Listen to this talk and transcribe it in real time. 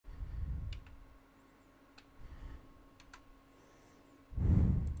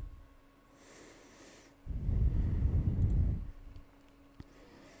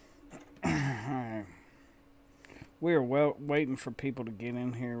We are waiting for people to get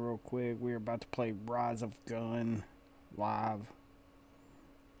in here real quick. We are about to play Rise of Gun live.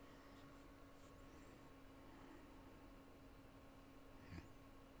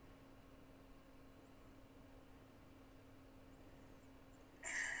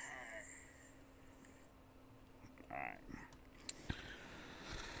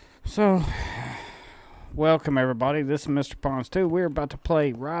 So, welcome everybody. This is Mr. Pons 2. We're about to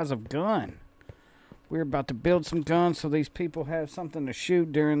play Rise of Gun. We're about to build some guns so these people have something to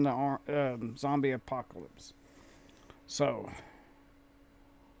shoot during the zombie apocalypse. So,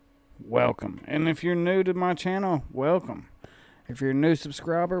 welcome. And if you're new to my channel, welcome. If you're a new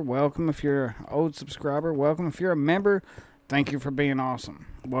subscriber, welcome. If you're an old subscriber, welcome. If you're a member, thank you for being awesome.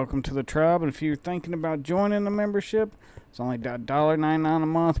 Welcome to the tribe. And if you're thinking about joining the membership, it's only $1.99 a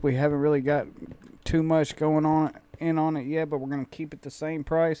month. We haven't really got too much going on it yet, but we're going to keep it the same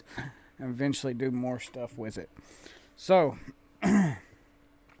price and eventually do more stuff with it. So,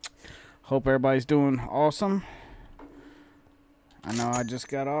 hope everybody's doing awesome. I know I just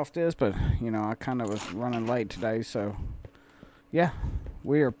got off this, but, you know, I kind of was running late today, so, yeah,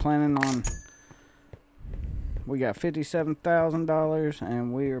 we are planning on... We got $57,000,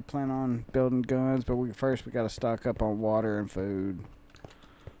 and we are planning on building guns, but first we got to stock up on water and food.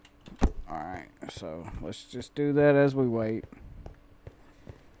 Alright, so let's just do that as we wait.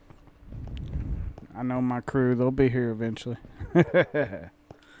 I know my crew, they'll be here eventually.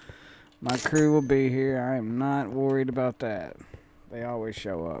 My crew will be here. I am not worried about that. They always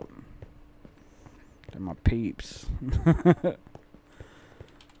show up. They're my peeps.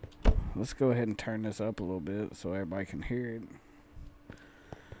 Let's go ahead and turn this up a little bit so everybody can hear it.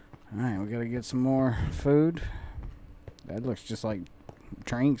 Alright, we gotta get some more food. That looks just like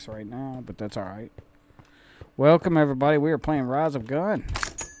drinks right now, but that's alright. Welcome everybody, we are playing Rise of Gun.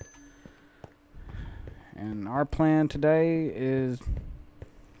 And our plan today is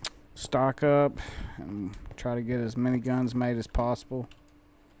stock up and try to get as many guns made as possible.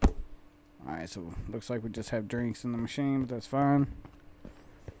 Alright, so looks like we just have drinks in the machine, but that's fine.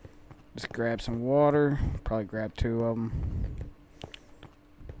 Just grab some water. Probably grab 2 of them.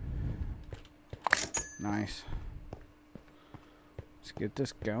 Nice. Let's get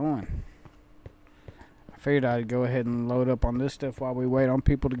this going. I figured I'd go ahead and load up on this stuff while we wait on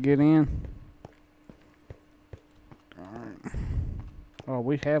people to get in. Alright. Oh,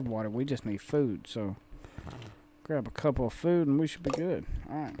 we have water. We just need food. So, grab a couple of food and we should be good.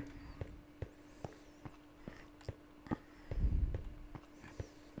 Alright.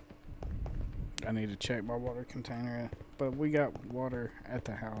 I need to check my water container, but we got water at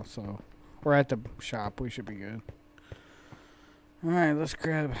the house, so we're at the shop. We should be good. All right, let's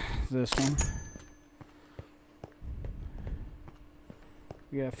grab this one.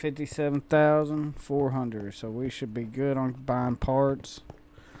 We got 57,400, so we should be good on buying parts.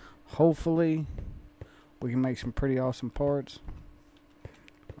 Hopefully, we can make some pretty awesome parts.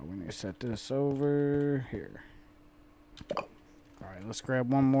 Oh, we need to set this over here. Alright, let's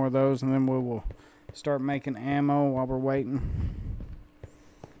grab one more of those and then we will start making ammo while we're waiting.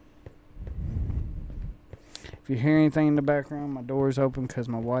 If you hear anything in the background, my door is open because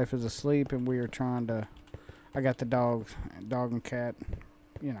my wife is asleep and we are trying to... I got the dog and cat,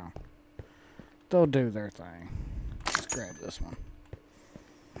 you know. They'll do their thing. Let's grab this one.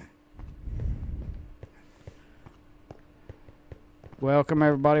 Welcome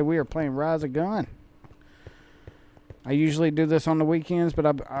everybody, we are playing Rise of Gun. I usually do this on the weekends, but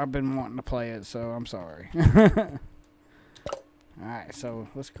I've been wanting to play it, so I'm sorry. Alright, so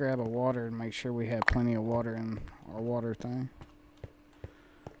let's grab a water and make sure we have plenty of water in our water thing.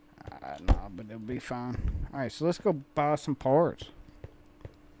 No, but it'll be fine. Alright, so let's go buy some parts.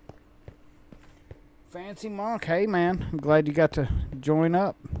 Fancy Monk, hey man, I'm glad you got to join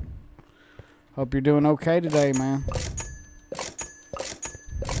up. Hope you're doing okay today, man.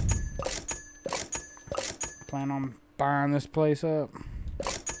 Plan on buying this place up.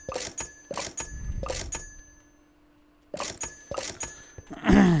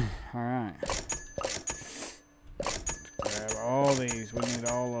 Alright. Grab all these. We need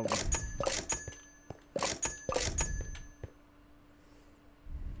all of them.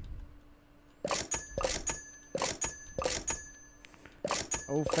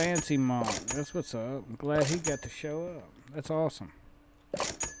 Oh, Fancy Monk. That's what's up. I'm glad he got to show up. That's awesome.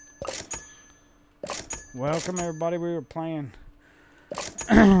 Welcome everybody, we were playing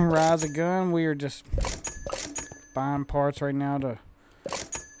Rise of Gun. We are just buying parts right now to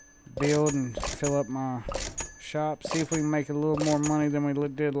build and fill up my shop. See if we can make a little more money than we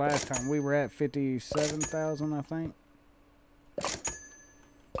did last time. We were at 57,000, I think.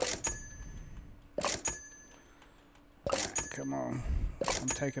 I'm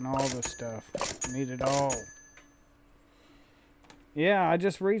taking all this stuff. Need it all. Yeah, I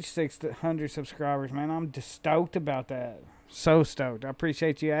just reached 600 subscribers, man. I'm just stoked about that. So stoked. I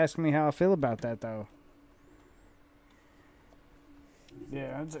appreciate you asking me how I feel about that, though.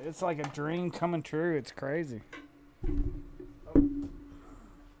 Yeah, it's like a dream coming true. It's crazy. Oh.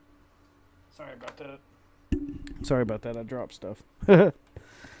 Sorry about that. Sorry about that. I dropped stuff.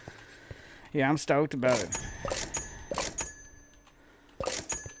 Yeah, I'm stoked about it.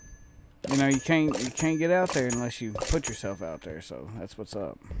 You know, you can't get out there unless you put yourself out there. So that's what's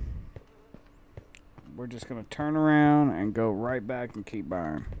up. We're just gonna turn around and go right back and keep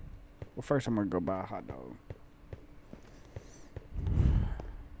buying. Well, first I'm gonna go buy a hot dog.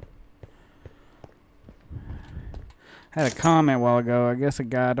 Had a comment a while ago. I guess a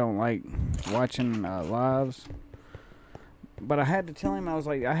guy don't like watching lives. But I had to tell him, I was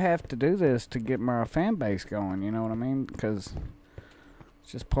like, I have to do this to get my fan base going, you know what I mean? Because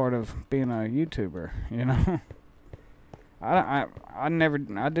it's just part of being a YouTuber, you know? I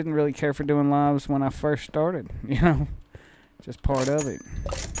didn't really care for doing lives when I first started, you know? Just part of it.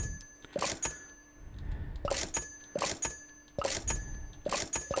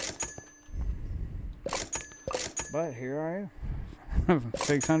 But here I am.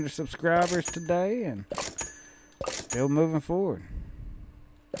 600 subscribers today and still moving forward.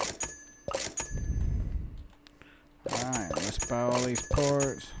 Alright, let's buy all these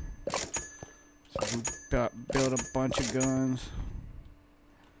parts. So we can build a bunch of guns.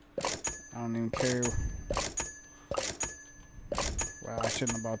 I don't even care. Well, I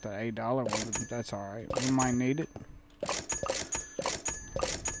shouldn't have bought the $8 one, but that's alright. We might need it.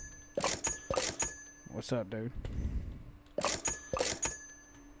 What's up, dude?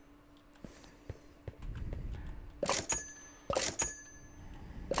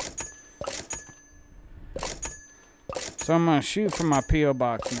 So I'm gonna shoot for my P.O.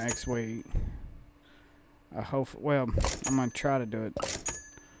 box next week. I hope. Well, I'm gonna try to do it.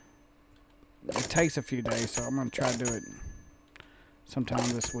 It takes a few days, so I'm gonna try to do it sometime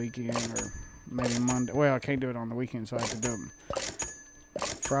this weekend or maybe Monday. Well, I can't do it on the weekend, so I have to do it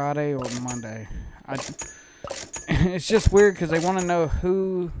Friday or Monday. It's just weird because they want to know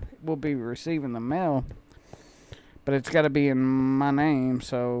who will be receiving the mail, but it's got to be in my name.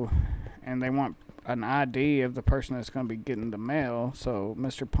 So, and they want an ID of the person that's going to be getting the mail. So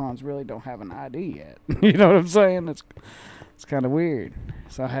Mr. Pons really don't have an ID yet. You know what I'm saying? It's kind of weird.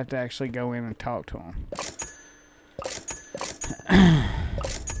 So I have to actually go in and talk to him.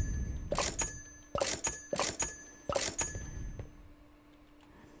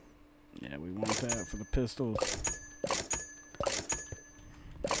 Yeah, we want that for the pistols.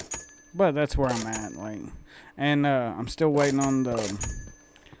 But that's where I'm at, like, and I'm still waiting on the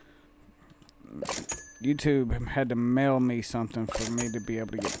YouTube had to mail me something for me to be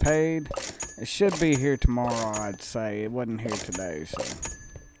able to get paid. It should be here tomorrow, I'd say. It wasn't here today, so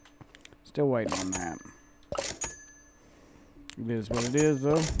still waiting on that. It is what it is,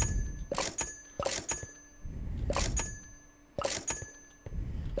 though.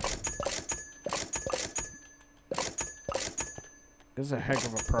 This is a heck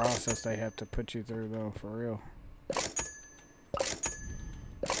of a process they have to put you through, though, for real.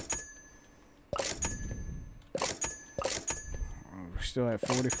 We're still at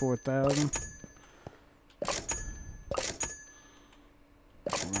 44,000.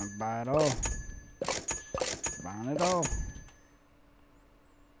 We're gonna buy it all. Buying it all.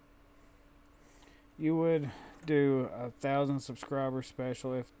 You would do 1,000 subscriber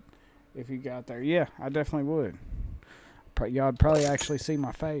special if you got there. Yeah, I definitely would. Y'all'd probably actually see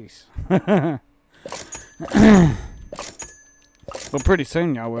my face. But pretty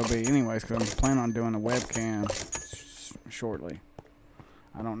soon y'all will be anyways, because I'm planning on doing a webcam shortly.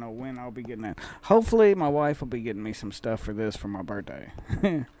 I don't know when I'll be getting that. Hopefully my wife will be getting me some stuff for this for my birthday.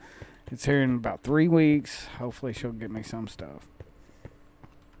 It's here in about 3 weeks. Hopefully she'll get me some stuff.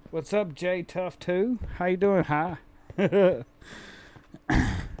 What's up, Jay Tough 2? How you doing? Hi.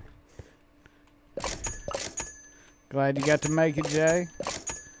 Glad you got to make it, Jay.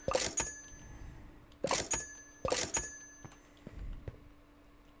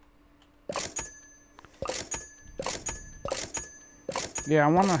 Yeah, I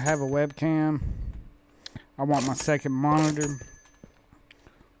want to have a webcam. I want my second monitor,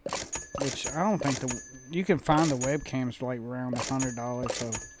 which I don't think you can find the webcams like around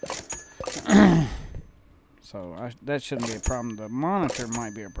 $100. So that shouldn't be a problem. The monitor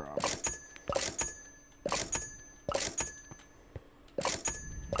might be a problem.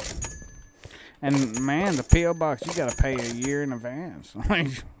 And man, the P.O. box, you gotta pay a year in advance. Like,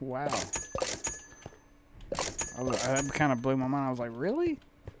 wow. That kind of blew my mind. I was like, really?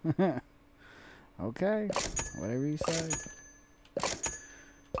 Okay, whatever you say.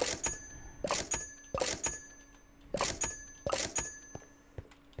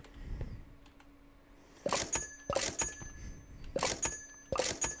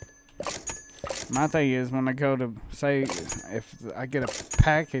 My thing is when I go to say if I get a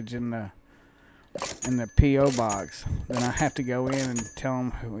package in the PO box, then I have to go in and tell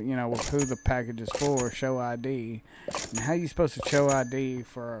them who the package is for, show ID. And how are you supposed to show ID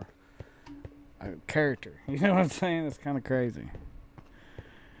for a character? You know what I'm saying? It's kind of crazy.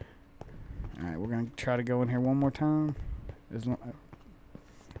 All right, we're gonna try to go in here one more time.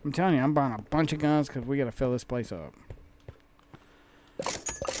 I'm telling you, I'm buying a bunch of guns because we gotta fill this place up.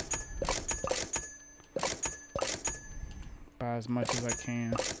 Buy as much as I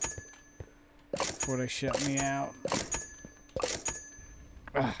can before they shut me out.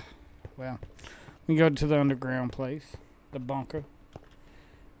 Well, we go to the underground place, the bunker.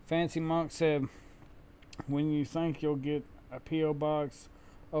 Fancy Monk said, when you think you'll get a P.O. box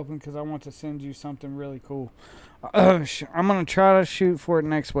open, because I want to send you something really cool. I'm going to try to shoot for it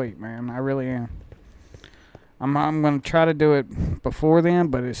next week, man. I really am. I'm going to try to do it before then,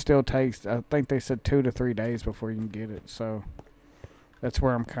 but it still takes, I think they said 2 to 3 days before you can get it. So that's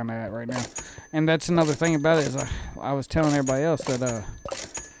where I'm kind of at right now. And that's another thing about it is I was telling everybody else that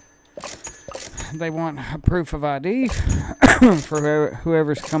they want a proof of ID for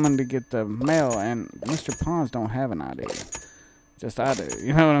whoever's coming to get the mail, and Mr. Pons don't have an ID. Just I do.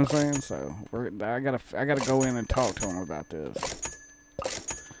 You know what I'm saying? So I gotta go in and talk to him about this.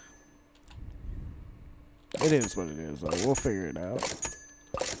 It is what it is, though. We'll figure it out.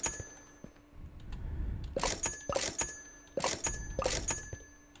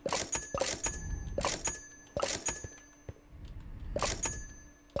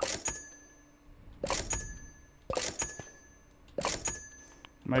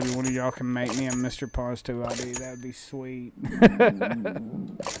 Maybe one of y'all can make me a Mr. Pons 2 ID. That would be sweet.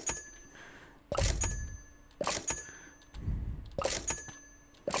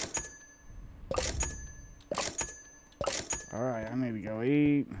 Alright, I need to go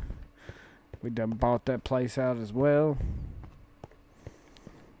eat. We done bought that place out as well.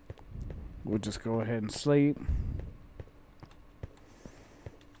 We'll just go ahead and sleep.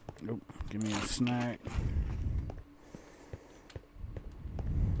 Oh, give me a snack.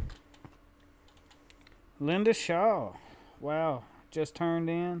 Linda Shaw. Wow, just turned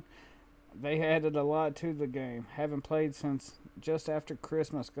in. They added a lot to the game. Haven't played since just after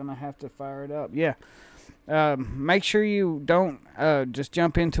Christmas. Gonna have to fire it up. Yeah. Make sure you don't just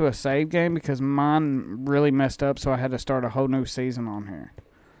jump into a save game, because mine really messed up, so I had to start a whole new season on here.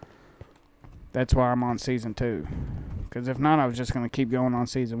 That's why I'm on season 2. Because if not, I was just going to keep going on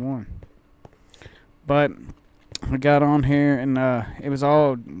season 1. But I got on here, and it was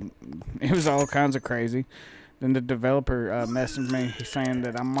all kinds of crazy. Then the developer messaged me saying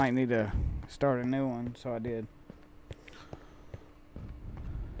that I might need to start a new one, so I did.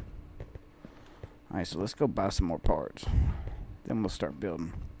 Alright, so let's go buy some more parts. Then we'll start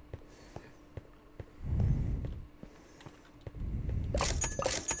building.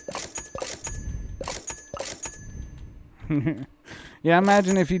 Yeah,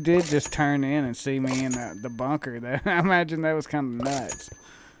 imagine if you did just turn in and see me in the bunker. I imagine that was kind of nuts.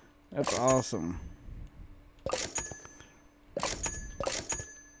 That's awesome.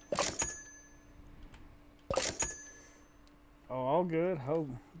 Oh, all good. Oh,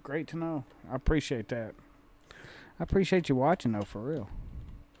 great to know. I appreciate that. I appreciate you watching, though, for real.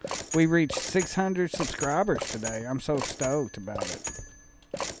 We reached 600 subscribers today. I'm so stoked about it.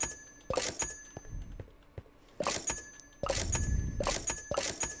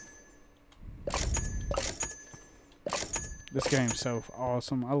 This game's so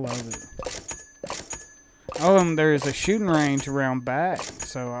awesome. I love it. Oh, and there's a shooting range around back,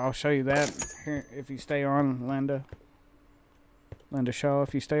 so I'll show you that here if you stay on, Linda Shaw.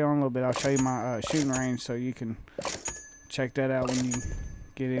 If you stay on a little bit, I'll show you my shooting range, so you can check that out when you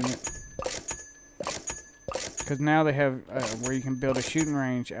get in it. Because now they have where you can build a shooting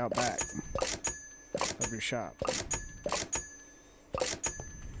range out back of your shop.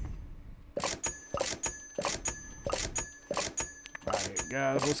 Alright,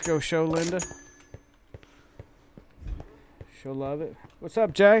 guys, let's go show Linda. She'll love it. What's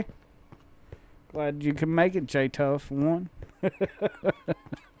up, Jay? Glad you can make it, J Tough 1.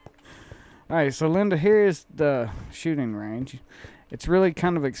 Alright, so Linda, here is the shooting range. It's really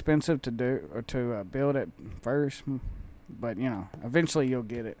kind of expensive to do or to build at first, but you know, eventually you'll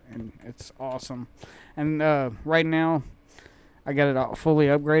get it, and it's awesome. And right now, I got it all fully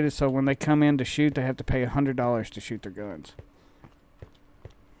upgraded, so when they come in to shoot, they have to pay $100 to shoot their guns.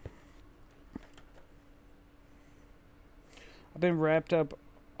 I've been wrapped up.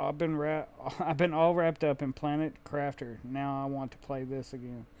 I've been all wrapped up in Planet Crafter. Now I want to play this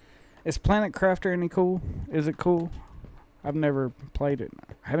again. Is Planet Crafter any cool? Is it cool? I've never played it.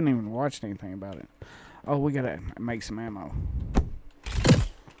 I haven't even watched anything about it. Oh, we gotta make some ammo.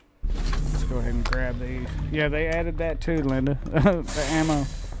 Let's go ahead and grab these. Yeah, they added that too, Linda. The ammo.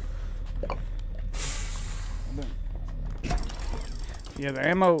 Yeah, the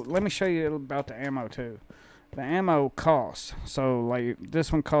ammo. Let me show you about the ammo too. The ammo costs. So like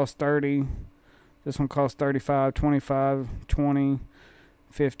this one costs 30. This one costs 35, 25, 20,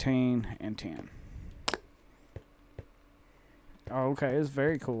 15, and 10. Oh, okay, it's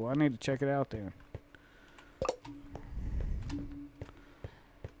very cool. I need to check it out then.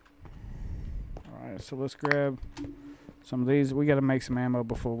 Alright, so let's grab some of these. We got to make some ammo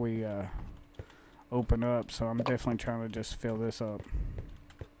before we open up, so I'm definitely trying to just fill this up.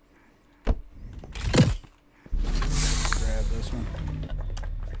 Grab this one.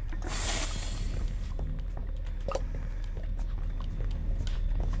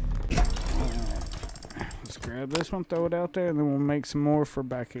 Let's grab this one, throw it out there, and then we'll make some more for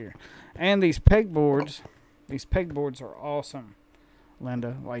back here. And these pegboards are awesome,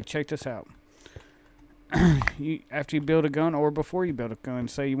 Linda. Like, check this out. After you build a gun, or before you build a gun,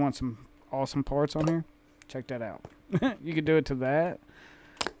 say you want some awesome parts on here, check that out. You could do it to that.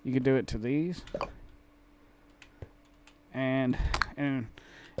 You could do it to these. And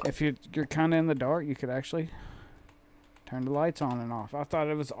if you're kind of in the dark, you could actually turn the lights on and off. I thought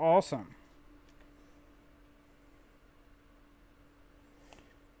it was awesome.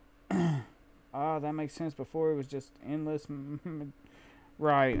 Ah, that makes sense. Before it was just endless.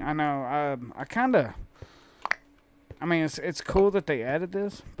 Right, I know. I mean, it's cool that they added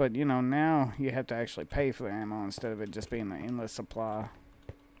this, but you know, now you have to actually pay for the ammo instead of it just being an endless supply.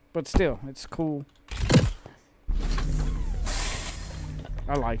 But still, it's cool.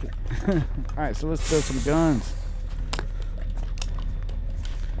 I like it. Alright, so let's build some guns.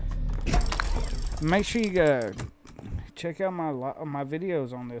 Make sure you check out my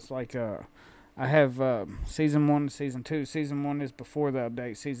videos on this. Like, I have Season 1 and Season 2. Season 1 is before the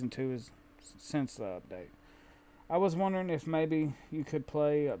update. Season 2 is since the update. I was wondering if maybe you could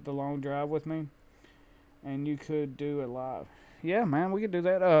play The Long Drive with me. And you could do it live. Yeah, man, we could do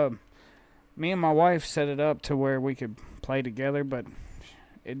that. Me and my wife set it up to where we could play together, but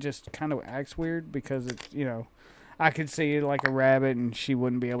it just kind of acts weird because it's, you know, I could see it like a rabbit and she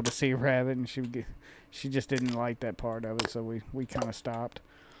wouldn't be able to see a rabbit, and she just didn't like that part of it, so we kind of stopped.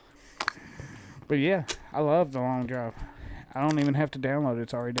 But yeah, I love The Long Drive. I don't even have to download it.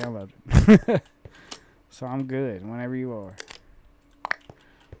 It's already downloaded. So I'm good whenever you are.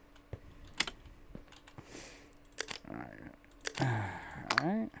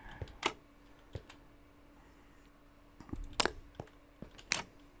 Alright.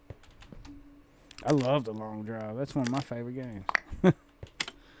 I love The Long Drive. That's one of my favorite games.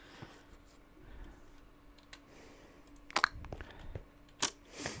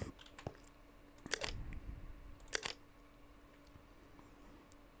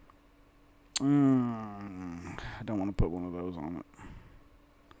 I don't want to put one of those on it.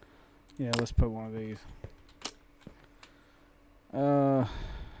 Yeah, let's put one of these.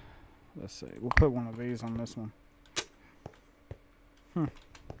 Let's see. We'll put one of these on this one.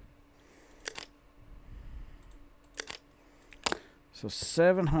 So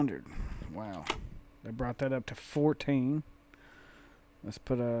 700. Wow. They brought that up to 14. Let's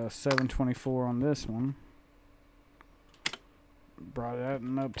put a 724 on this one. Brought that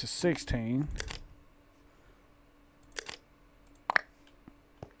one up to 16.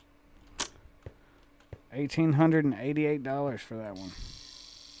 $1,888 for that one.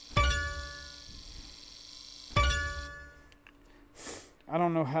 I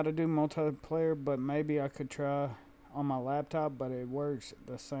don't know how to do multiplayer, but maybe I could try on my laptop, but it works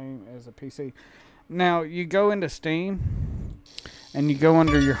the same as a PC. Now, you go into Steam, and you go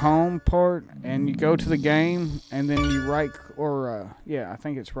under your home part, and you go to the game, and then you I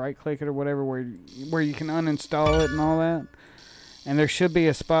think it's right click it or whatever, where you can uninstall it and all that. And there should be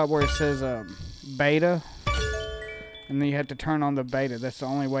a spot where it says beta, and then you have to turn on the beta. That's the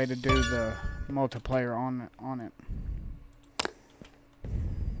only way to do the multiplayer on it.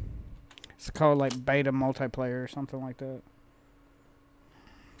 It's called like beta multiplayer or something like that.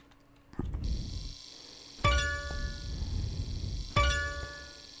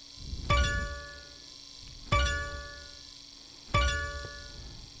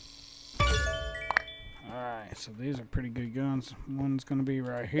 Alright, So these are pretty good guns. One's going to be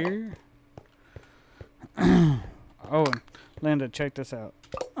right here. Oh, and Linda, check this out.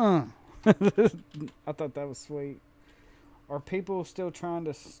 I thought that was sweet. Are people still trying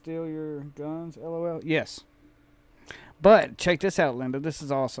to steal your guns? LOL. Yes. But check this out, Linda. This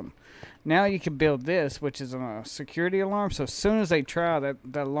is awesome. Now you can build this, which is a security alarm. So as soon as they try, that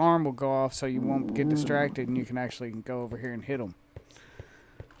alarm will go off so you won't get distracted and you can actually go over here and hit them.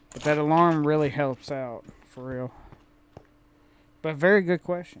 But that alarm really helps out, for real. But very good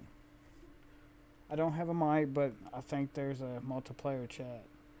question. I don't have a mic, but I think there's a multiplayer chat.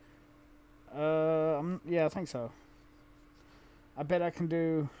 Yeah, I think so. I bet I can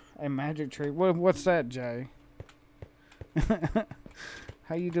do a magic trick. What's that, Jay?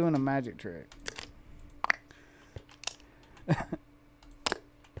 How you doing a magic trick?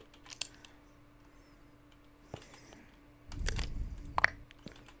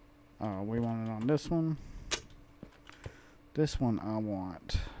 Oh, we want it on this one. This one I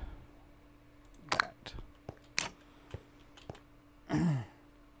want that.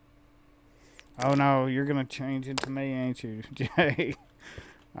 Oh no, you're gonna change it to me, ain't you, Jay?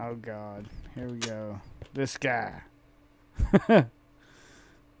 Oh God, here we go. This guy.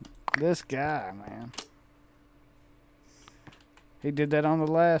 This guy, man. He did that on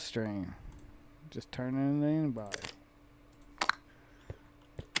the last stream. Just turning into anybody.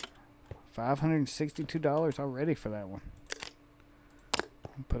 $562 already for that one.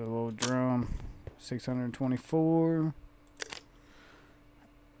 Put a little drum. 624.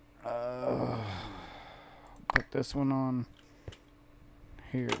 Put this one on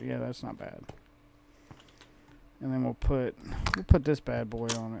here. Yeah, that's not bad. And then we'll put this bad boy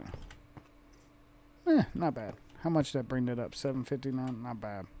on it. Not bad. How much did that bring it up? $7.59. Not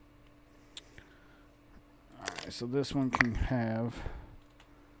bad. Alright, so this one can have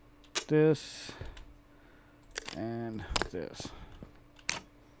this and this.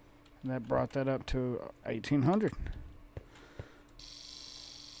 And that brought that up to 1,800.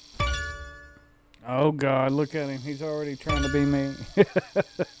 Oh God, look at him. He's already trying to be me.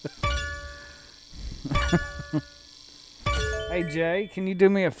 Hey Jay, can you do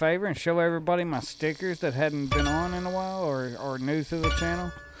me a favor and show everybody my stickers that hadn't been on in a while or are new to the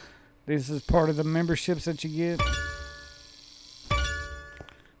channel? This is part of the memberships that you get.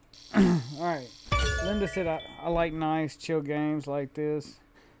 Alright, Linda said I like nice chill games like this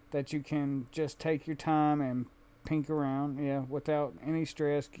that you can just take your time and pink around, yeah, without any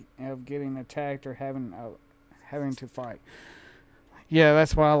stress of getting attacked or having to fight. Yeah,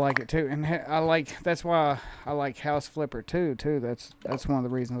 that's why I like it too, and that's why I like House Flipper too. That's one of the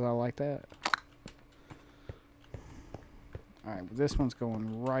reasons I like that. All right, this one's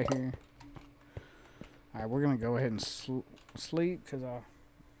going right here. All right, we're gonna go ahead and sleep because I'm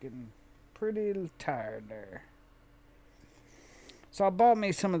getting pretty tired there. So I bought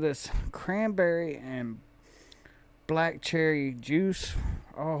me some of this cranberry and black cherry juice.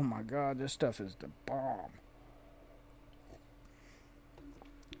 Oh my God, this stuff is the bomb.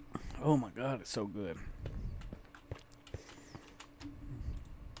 Oh my God, it's so good.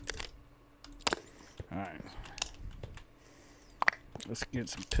 Alright. Let's get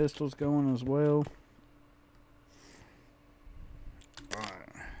some pistols going as well.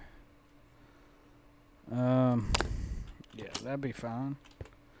 Alright. Yeah, that'd be fine.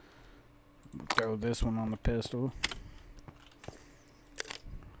 We'll throw this one on the pistol.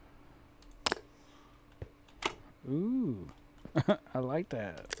 Ooh. I like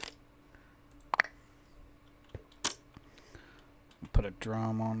that. Put a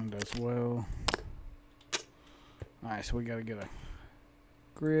drum on it as well. Alright, so we gotta get a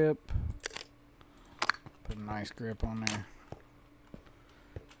grip. Put a nice grip on there.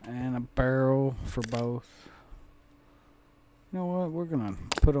 And a barrel for both. You know what? We're gonna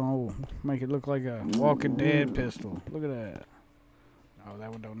make it look like a Walking Dead pistol. Look at that. Oh,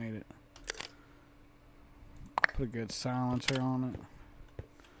 that one don't need it. Put a good silencer on it.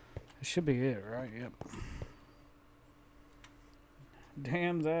 It should be it, right? Yep.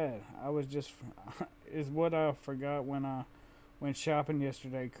 Damn that. I was just is what I forgot when I went shopping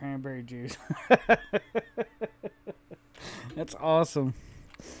yesterday. Cranberry juice. That's awesome.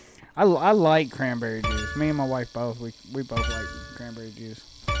 I like cranberry juice. Me and my wife both. We both like cranberry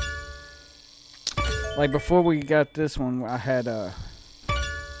juice. Like before we got this one, I had a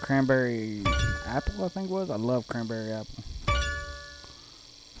cranberry apple, I think it was. I love cranberry apple.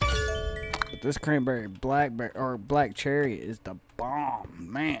 But this cranberry black cherry is the bomb,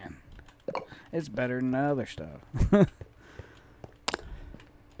 man. It's better than the other stuff.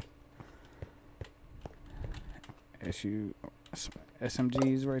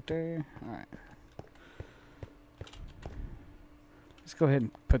 SMGs right there. Alright. go ahead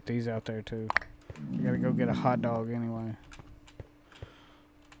and put these out there too. I gotta go get a hot dog anyway.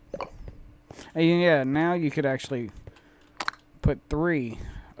 And yeah, now you could actually put 3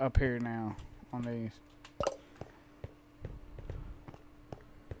 up here now on these.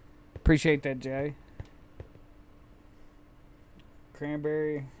 Appreciate that, Jay.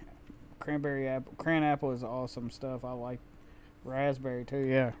 Cranberry apple. Cran apple is awesome stuff. I like raspberry too.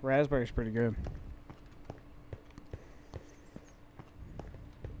 Yeah, raspberry's pretty good.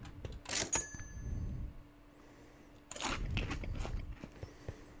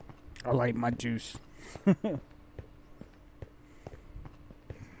 I like my juice.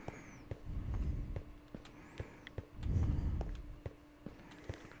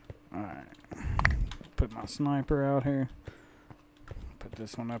 Alright. Put my sniper out here. Put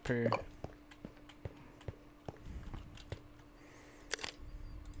this one up here.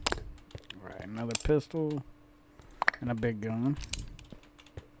 Alright, another pistol. And a big gun.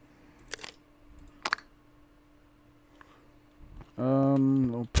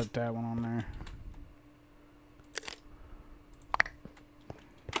 We'll put that one on there.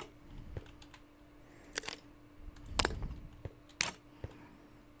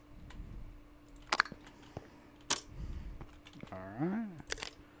 Alright.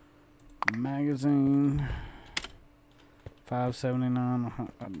 Magazine. 579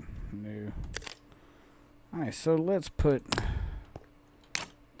 new. Alright, so let's put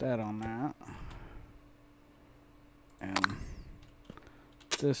that on that. And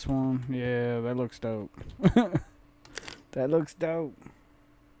this one, yeah, that looks dope. That looks dope.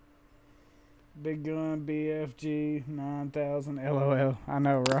 Big gun, BFG, 9000, LOL. I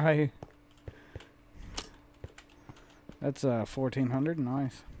know, right? That's 1400,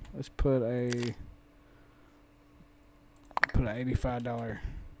 nice. Let's put an $85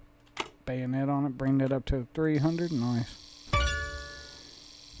 bayonet on it. Bring that up to 300, nice.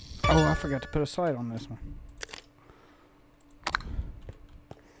 Oh, I forgot to put a sight on this one.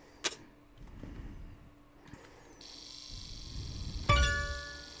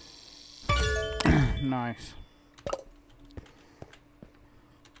 Nice.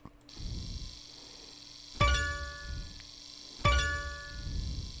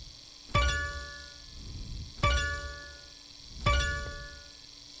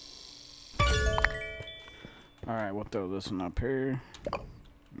 Alright, we'll throw this one up here.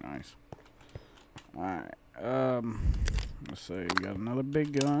 Nice. Alright, let's see, we got another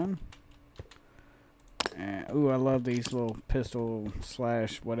big gun. And, ooh, I love these little pistol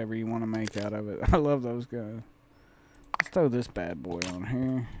slash whatever you want to make out of it. I love those guns. Let's throw this bad boy on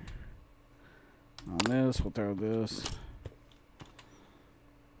here. On this, we'll throw this.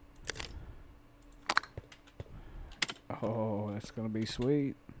 Oh, that's going to be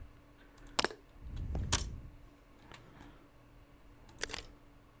sweet.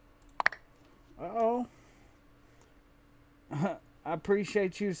 Uh-oh. I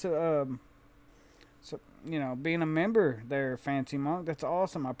appreciate you so, you know, being a member there, Fancy Monk. That's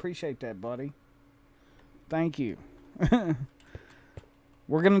awesome. I appreciate that, buddy. Thank you.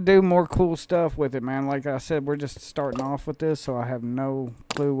 We're going to do more cool stuff with it, man. Like I said, we're just starting off with this, so I have no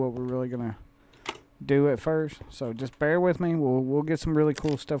clue what we're really going to do at first. So just bear with me. We'll get some really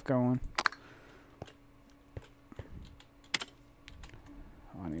cool stuff going.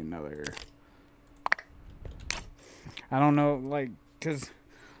 I need another. I don't know, like, because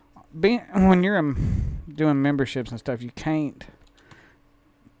when you're doing memberships and stuff, you can't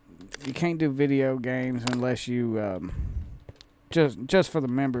do video games unless you just for the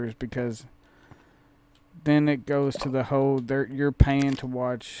members, because then it goes to the whole you're paying to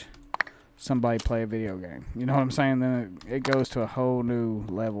watch somebody play a video game. You know what I'm saying? Then it goes to a whole new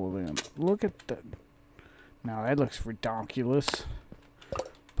level. Then look at the. Now that looks ridiculous.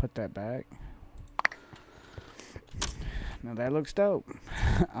 Put that back. Now that looks dope.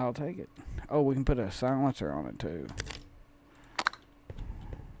 I'll take it. Oh, we can put a silencer on it too.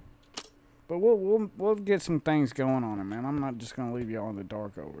 But we'll get some things going on it, man. I'm not just gonna leave y'all in the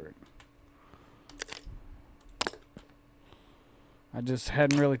dark over it. I just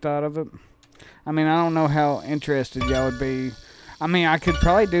hadn't really thought of it. I mean, I don't know how interested y'all would be. I mean, I could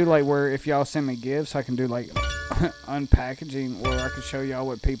probably do like where if y'all send me gifts, I can do like unpackaging, or I could show y'all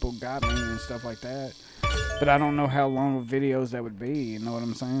what people got me and stuff like that. But I don't know how long of videos that would be, you know what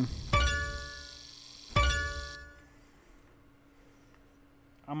I'm saying?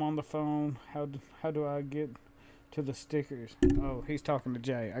 I'm on the phone. How do I get to the stickers? Oh, he's talking to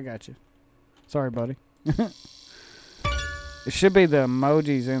Jay. I got you. Sorry, buddy. It should be the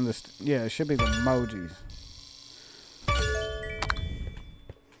emojis in the... yeah, it should be the emojis.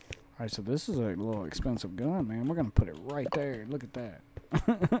 Alright, so this is a little expensive gun, man. We're going to put it right there. Look at that.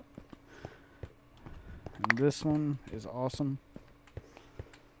 And this one is awesome.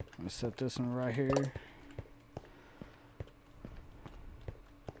 I'm going to set this one right here.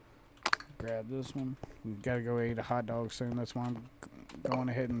 Grab this one. We've got to go eat a hot dog soon. That's why I'm going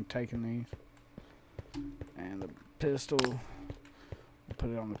ahead and taking these. And the pistol. We'll put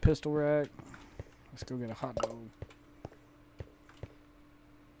it on the pistol rack. Let's go get a hot dog.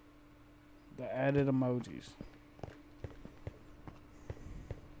 The added emojis.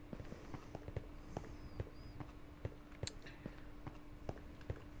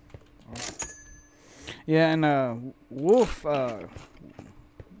 Yeah, and Wolf, I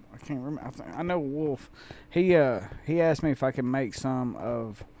can't remember. I know Wolf. He asked me if I could make some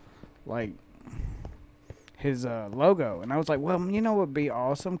of like his logo, and I was like, well, you know what would be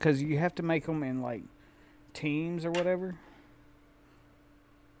awesome, because you have to make them in like teams or whatever.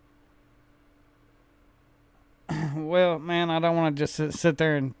 Well, man, I don't want to just sit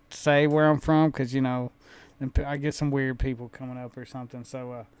there and say where I'm from, because you know, I get some weird people coming up or something.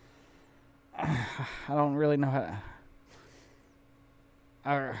 So I don't really know how.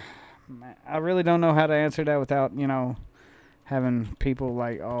 I really don't know how to answer that without, you know, having people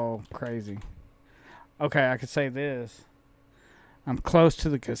like all crazy. Okay, I could say this. I'm close to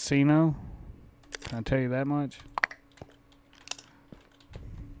the casino. Can I tell you that much?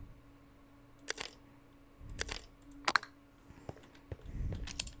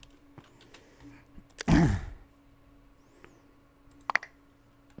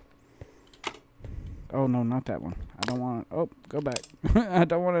 Oh, no, not that one. I don't want it. Oh, go back. I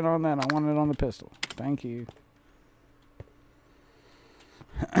don't want it on that. I want it on the pistol. Thank you.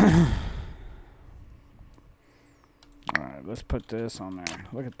 Alright, let's put this on there.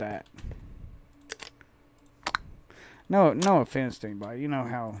 Look at that. No offense to anybody. You know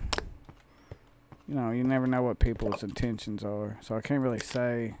how, you know, you never know what people's intentions are. So I can't really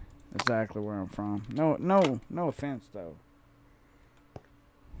say exactly where I'm from. No offense, though.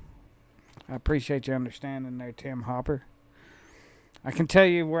 I appreciate you understanding there, Tim Hopper. I can tell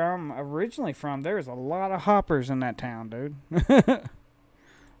you where I'm originally from, there's a lot of hoppers in that town, dude. A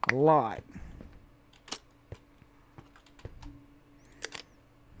lot.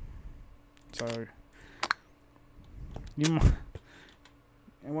 So, and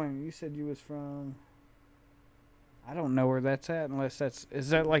when you said you was from, I don't know where that's at, unless that's,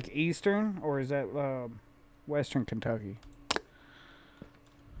 is that like Eastern, or is that Western Kentucky?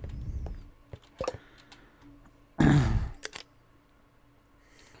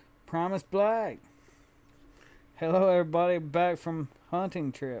 Promise Black. Hello, everybody. Back from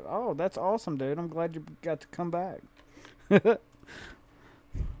hunting trip. Oh, that's awesome, dude. I'm glad you got to come back. That's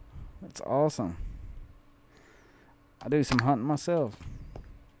awesome. I do some hunting myself.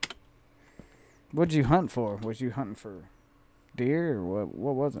 What'd you hunt for? Was you hunting for deer or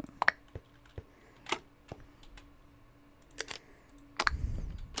what was it?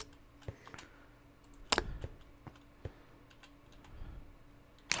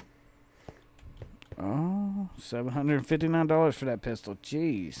 Oh, $759 for that pistol.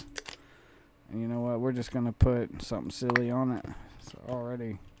 Jeez. And you know what? We're just going to put something silly on it. So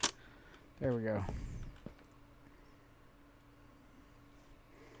already, there we go.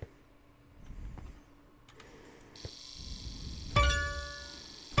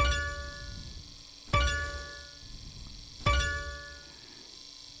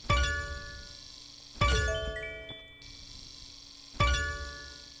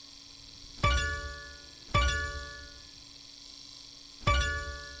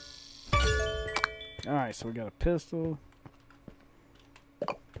 Alright, so we got a pistol.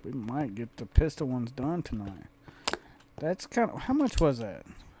 We might get the pistol ones done tonight. That's kind of, how much was that?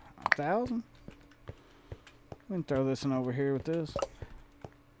 1,000? We can throw this one over here with this.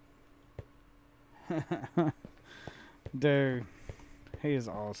 Dude, he is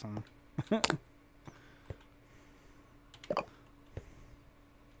awesome.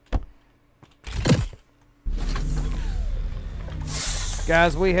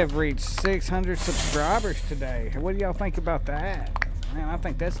 Guys, we have reached 600 subscribers today. What do y'all think about that? Man, I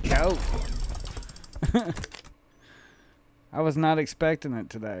think that's dope. I was not expecting it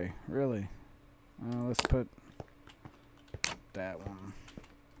today, really. Let's put that one.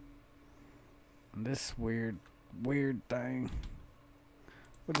 And this weird thing.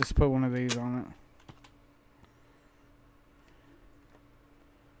 We'll just put one of these on it.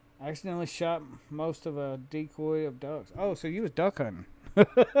 I accidentally shot most of a decoy of ducks. Oh, so you was duck hunting.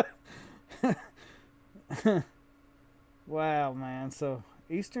 Wow, man. So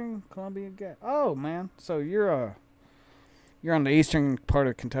Eastern Columbia guy. Oh, man. So you're on the eastern part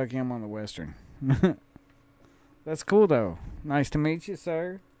of Kentucky. I'm on the western. That's cool, though. Nice to meet you,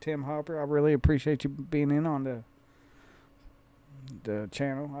 sir. Tim Hopper. I really appreciate you being in on the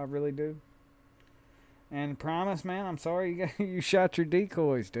channel. I really do. And Promise, man, I'm sorry you shot your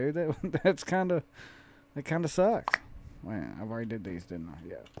decoys, dude. That kind of sucks. Wait, I've already did these, didn't I?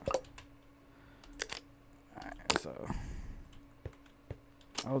 Yeah. Alright, so.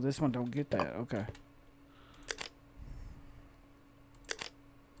 Oh, this one don't get that. Okay.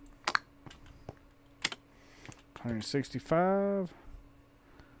 $165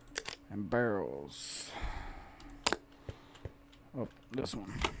 and barrels. Oh, this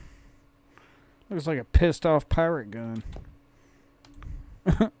one looks like a pissed off pirate gun.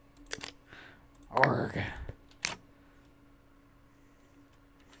 Arg.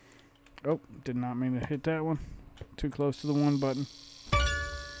 Oh, did not mean to hit that one. Too close to the one button.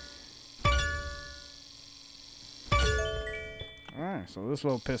 Alright, so this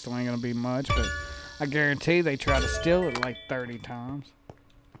little pistol ain't gonna be much, but I guarantee they try to steal it like 30 times.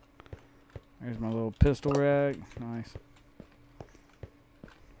 There's my little pistol rack. Nice.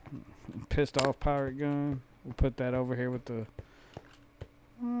 Pissed off pirate gun. We'll put that over here with the...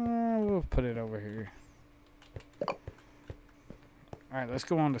 we'll put it over here. Alright, let's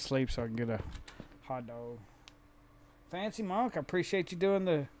go on to sleep so I can get a hot dog. Fancy Monk, I appreciate you doing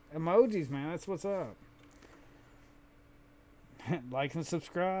the emojis, man. That's what's up. Like and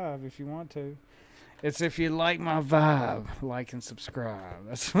subscribe if you want to. It's if you like my vibe, like and subscribe.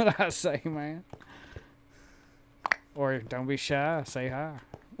 That's what I say, man. Or don't be shy, say hi.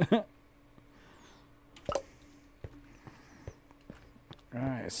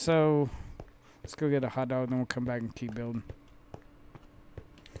 Alright, so let's go get a hot dog, then we'll come back and keep building.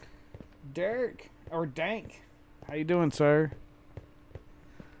 Derek, or Dank, how you doing, sir?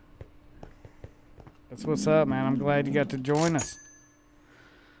 That's what's up, man. I'm glad you got to join us.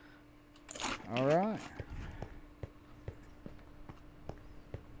 Alright.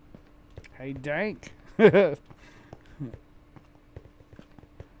 Hey, Dank.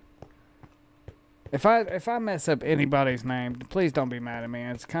 If I mess up anybody's name, please don't be mad at me.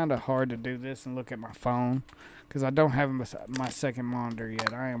 It's kind of hard to do this and look at my phone because I don't have my second monitor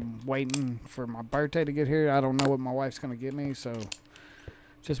yet. I am waiting for my birthday to get here. I don't know what my wife's going to get me, so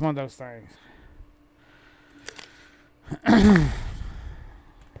just one of those things.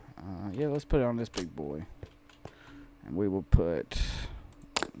 Yeah, let's put it on this big boy. And we will put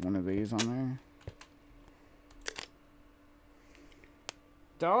one of these on there.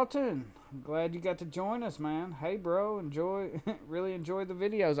 Dalton, I'm glad you got to join us, man. Hey, bro, really enjoy the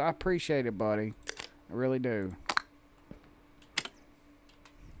videos. I appreciate it, buddy. I really do.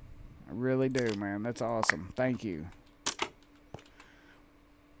 I really do, man. That's awesome. Thank you.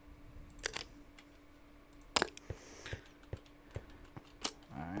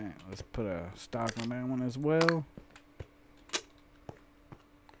 Alright, let's put a stock on that one as well.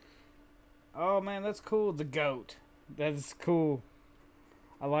 Oh, man, that's cool. The goat. That is cool.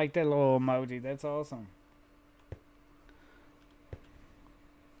 I like that little emoji. That's awesome.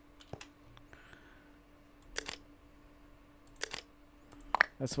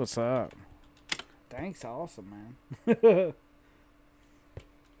 That's what's up. Thanks, awesome, man.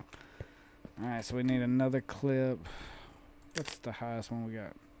 Alright, so we need another clip. What's the highest one we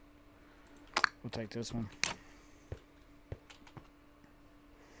got? We'll take this one.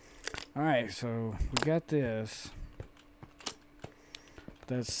 Alright, so we got this.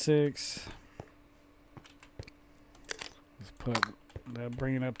 That's 6. Let's put that,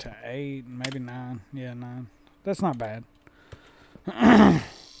 bring it up to 8, maybe 9. Yeah, 9. That's not bad.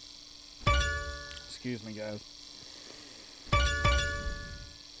 Excuse me, guys.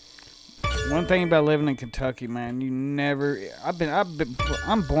 One thing about living in Kentucky, man, you never.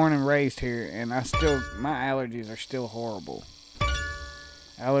 I'm born and raised here, and my allergies are still horrible.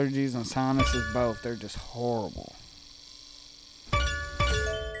 Allergies and sinuses both, they're just horrible.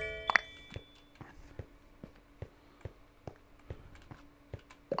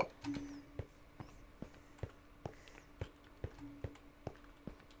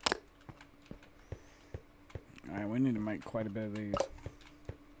 Alright, we need to make quite a bit of these.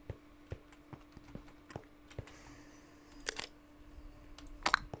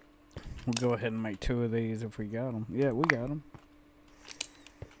 We'll go ahead and make 2 of these if we got them. Yeah, we got them.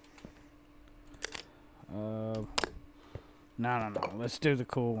 No. Let's do the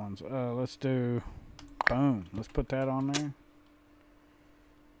cool ones. Let's do... Boom. Let's put that on there.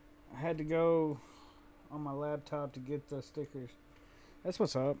 I had to go on my laptop to get the stickers. That's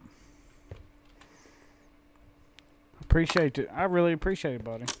what's up. Appreciate it. I really appreciate it,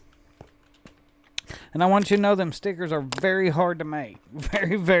 buddy. And I want you to know them stickers are very hard to make.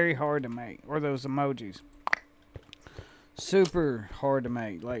 Very, very hard to make. Or those emojis. super hard to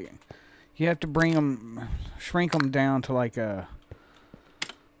make. Like, you have to bring them, shrink them down to like a,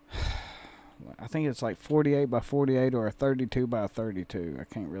 I think it's like 48 by 48 or a 32 by 32. I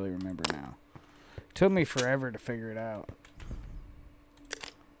can't really remember now. It took me forever to figure it out.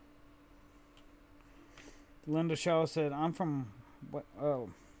 Linda Shaw said, I'm from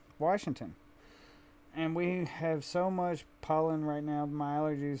Washington. And we have so much pollen right now. My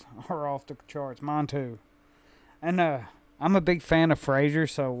allergies are off the charts. Mine too. And I'm a big fan of Fraser,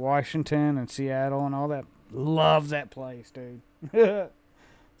 so Washington and Seattle and all that. Love that place, dude.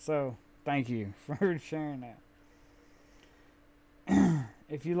 So, thank you for sharing that.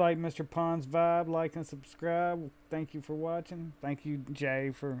 If you like Mr. Pond's vibe, like and subscribe. Thank you for watching. Thank you,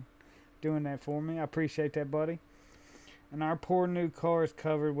 Jay, for doing that for me. I appreciate that, buddy. And our poor new car is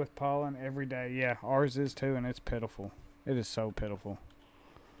covered with pollen every day. Yeah, ours is too, and it's pitiful. It is so pitiful.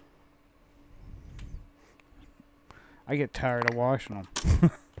 I get tired of washing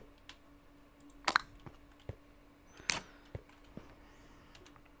them.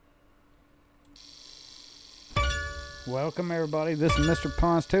 Welcome, everybody. This is Mr.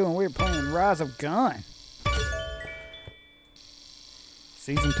 Ponds 2, and we're playing Rise of Gun.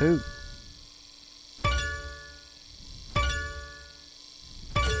 Season 2.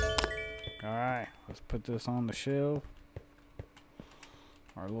 Alright, let's put this on the shelf.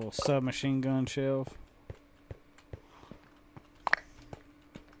 Our little submachine gun shelf.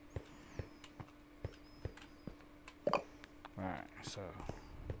 Alright, so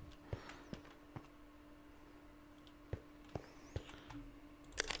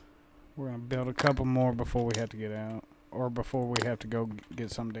we're going to build a couple more before we have to get out. Or before we have to go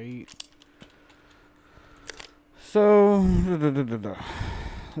get something to eat. So,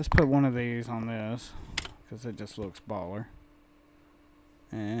 let's put one of these on this. Because it just looks baller.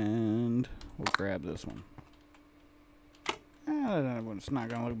 And we'll grab this one. It's not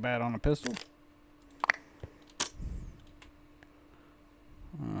going to look bad on a pistol.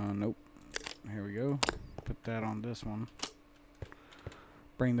 Nope. Here we go. Put that on this one.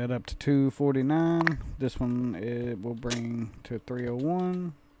 Bring that up to 249. This one it will bring to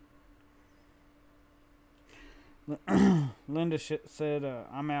 301. Linda said,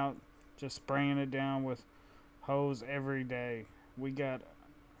 I'm out just spraying it down with hose every day. We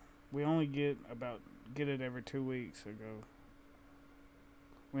only get it every 2 weeks ago.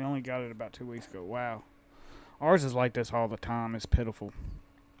 We only got it about 2 weeks ago. Wow. Ours is like this all the time. It's pitiful.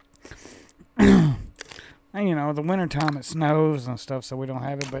 And, you know, the wintertime it snows and stuff, so we don't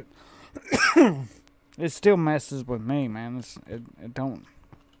have it, but it still messes with me, man. It don't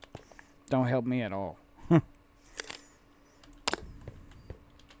help me at all.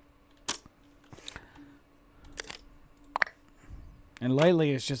 And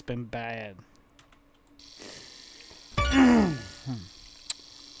lately it's just been bad. I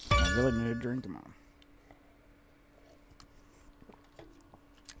really need a drink tomorrow.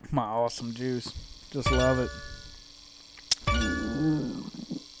 My awesome juice. Just love it.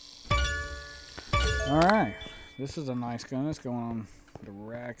 Alright. This is a nice gun. It's going on the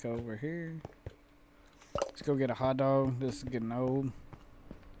rack over here. Let's go get a hot dog. This is getting old.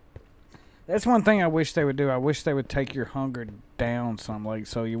 That's one thing I wish they would do. I wish they would take your hunger down some, like,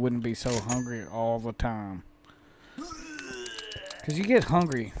 so you wouldn't be so hungry all the time. Because you get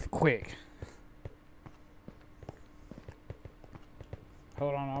hungry quick.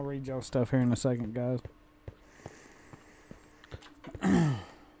 Hold on, I'll read y'all stuff here in a second, guys.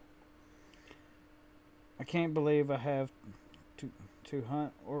 I can't believe I have to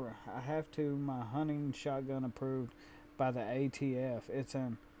hunt, or I have my hunting shotgun approved by the ATF. It's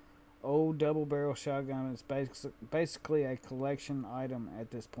an old double barrel shotgun. It's basically a collection item at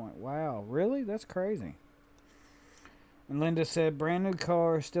this point. Wow, really? That's crazy. And Linda said, brand new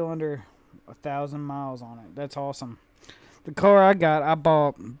car, still under 1,000 miles on it. That's awesome. The car I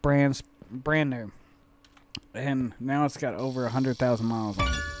bought brand new. And now it's got over 100,000 miles on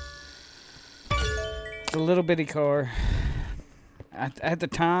it. It's a little bitty car. At the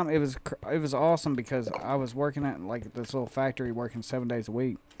time, it was awesome because I was working at like this little factory, working 7 days a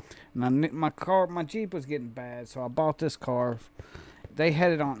week. And my Jeep was getting bad, so I bought this car. They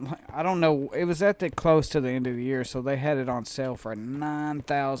had it on, I don't know, it was close to the end of the year, so they had it on sale for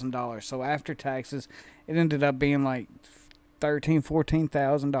 $9,000. So after taxes, it ended up being like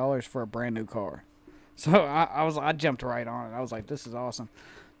 $14,000 for a brand new car. So I jumped right on it. I was like, this is awesome.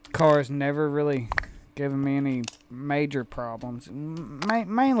 The car's never really given me any major problems.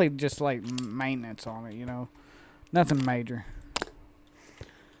 Mainly just like maintenance on it, you know. Nothing major.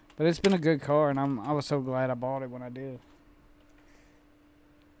 But it's been a good car, and I was so glad I bought it when I did.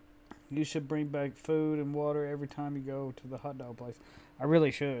 You should bring back food and water every time you go to the hot dog place. I really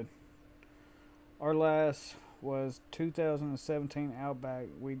should. Our last was 2017 Outback.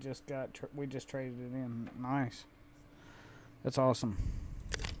 We just traded it in. Nice. That's awesome.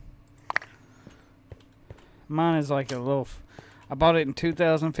 Mine is like a little. I bought it in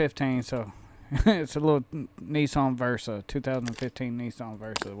 2015, so it's a little Nissan Versa, 2015 Nissan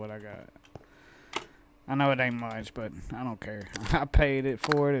Versa. What I got. I know it ain't much, but I don't care. I paid it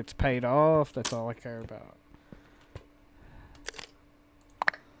for it. It's paid off. That's all I care about.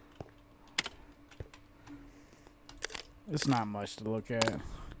 It's not much to look at.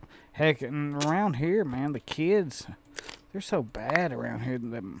 Heck, and around here, man, the kids, they're so bad around here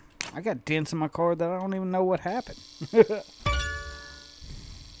that I got dents in my car that I don't even know what happened.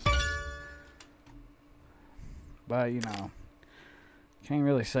 But, you know, can't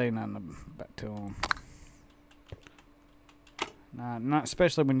really say nothing about to them. Not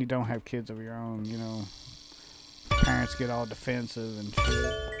especially when you don't have kids of your own, you know. Parents get all defensive and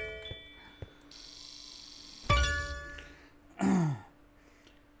shit.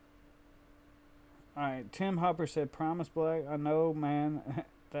 Alright, Tim Hopper said, Promise Black, I know, man,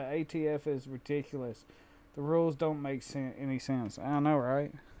 the ATF is ridiculous. The rules don't make any sense. I know,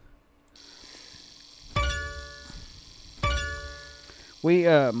 right?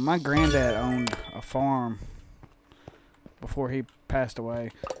 My granddad owned a farm before he passed away,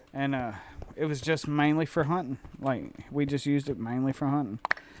 and it was just mainly for hunting. Like, we just used it mainly for hunting.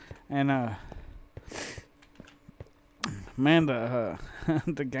 And man,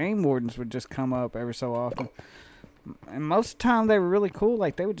 the game wardens would just come up every so often, and most of the time they were really cool.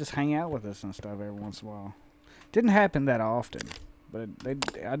 Like, they would just hang out with us and stuff every once in a while. Didn't happen that often, but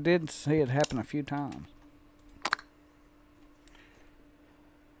I did see it happen a few times.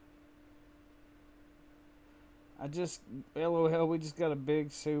 LOL, we just got a big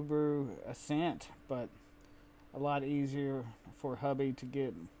Subaru Ascent, but a lot easier for hubby to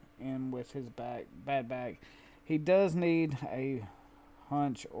get in with his bad back. He does need a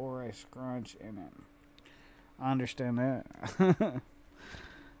hunch or a scrunch in it. I understand that.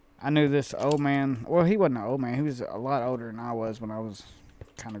 I knew this old man. Well, he wasn't an old man. He was a lot older than I was when I was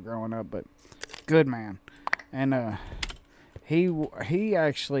kind of growing up, but good man. And he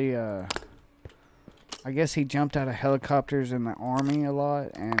actually I guess he jumped out of helicopters in the Army a lot,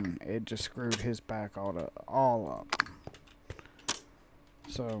 and it just screwed his back all up.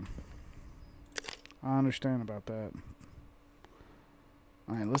 So, I understand about that.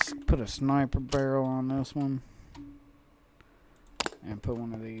 Alright, let's put a sniper barrel on this one. And put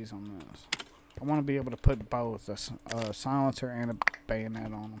one of these on this. I want to be able to put both, a silencer and a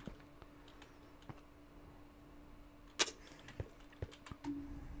bayonet on them.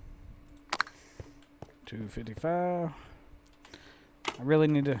 .255. I really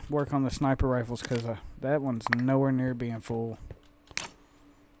need to work on the sniper rifles because that one's nowhere near being full.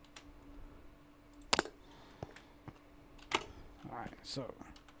 Alright, so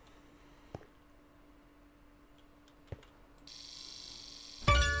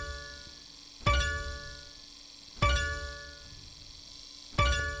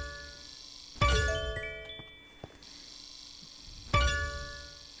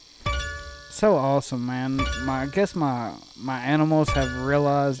so awesome, man. I guess my animals have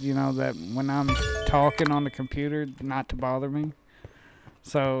realized, you know, that when I'm talking on the computer, not to bother me.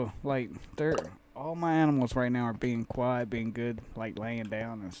 So, like, all my animals right now are being quiet, being good, like laying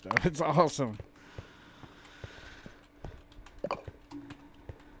down and stuff. It's awesome.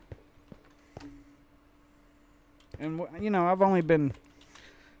 And you know, I've only been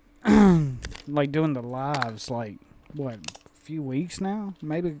like doing the lives, like what? Few weeks now,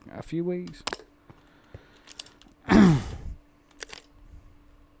 maybe a few weeks.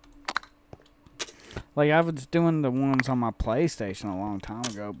 Like, I was doing the ones on my PlayStation a long time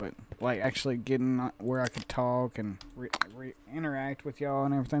ago, but like actually getting where I could talk and interact with y'all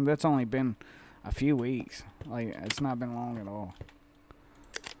and everything, that's only been a few weeks. Like, it's not been long at all.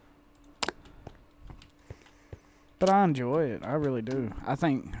 But I enjoy it. I really do. I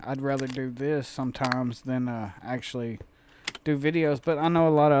think I'd rather do this sometimes than actually do videos, but I know a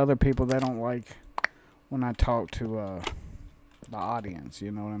lot of other people that don't like when I talk to the audience, you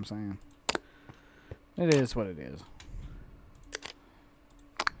know what I'm saying? It is what it is.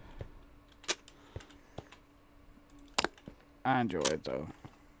 I enjoy it though.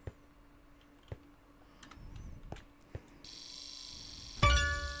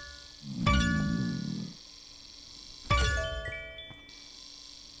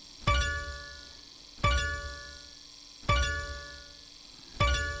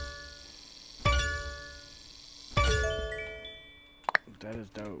 That is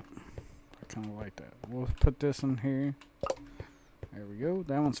dope. kind of like that. We'll put this in here. There we go.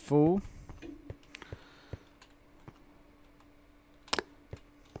 That one's full.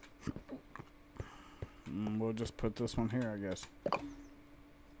 We'll just put this one here, I guess.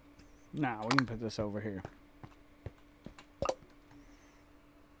 Nah, we can put this over here.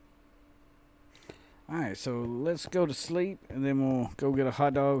 Alright, so let's go to sleep, and then we'll go get a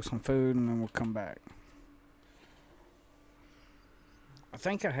hot dog, some food, and then we'll come back. I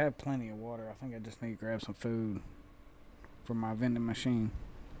think I have plenty of water. I think I just need to grab some food for my vending machine.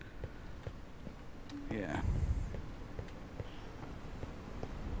 Yeah.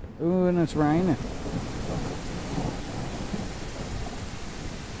 Ooh, and it's raining.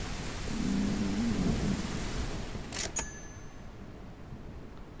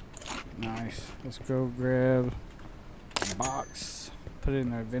 Nice. Let's go grab a box, put it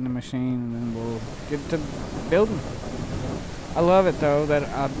in our vending machine, and then we'll get to building. I love it though that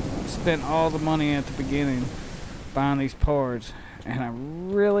I spent all the money at the beginning buying these parts, and I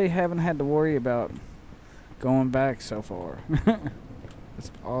really haven't had to worry about going back so far.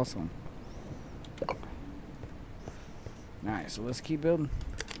 It's awesome. Nice, so let's keep building.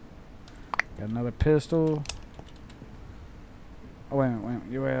 Got another pistol. Oh, wait a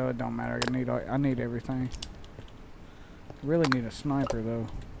minute. Well, it don't matter. I need everything. I really need a sniper, though.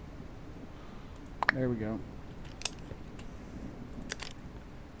 There we go.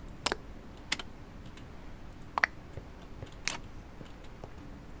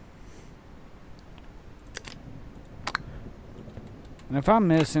 And if I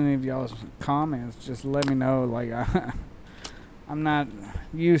miss any of y'all's comments, just let me know. Like, I'm not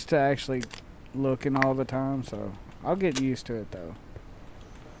used to actually looking all the time, so I'll get used to it, though.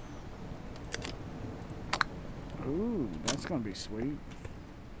 Ooh, that's gonna be sweet.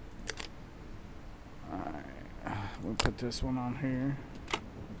 Alright, we'll put this one on here.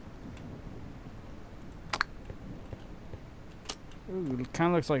 Ooh, it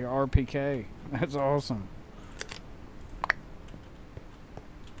kinda looks like an RPK. That's awesome.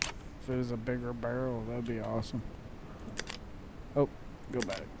 If it was a bigger barrel, that'd be awesome. Oh, go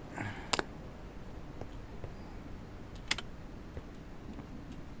back.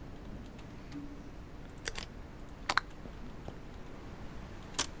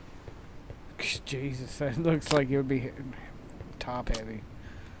 Jesus, that looks like it would be top heavy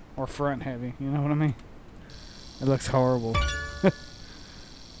or front heavy, you know what I mean? It looks horrible.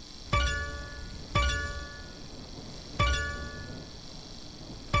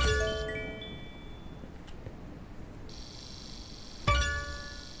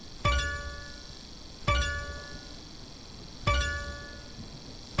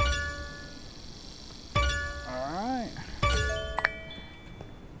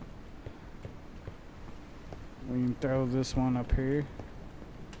 We can throw this one up here.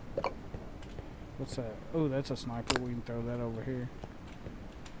 What's that? Oh, that's a sniper. We can throw that over here.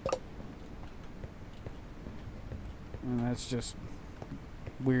 And that's just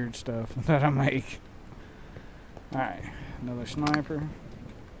weird stuff that I make. Alright, another sniper.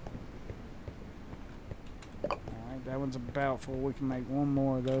 Alright, that one's about full. We can make one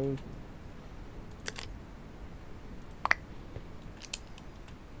more of those.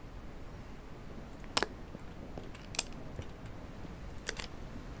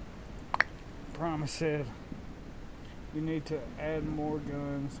 Promise said you need to add more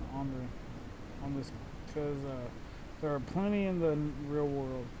guns on this because there are plenty in the real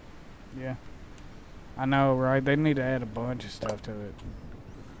world. Yeah, I know, right? They need to add a bunch of stuff to it.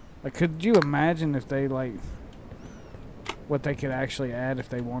 Like, could you imagine if they like what they could actually add if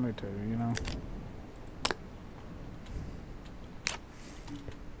they wanted to, you know?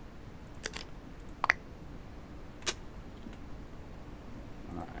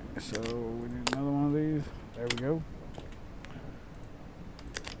 So we need another one of these. There we go.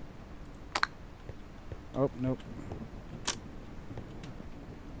 Oh, nope.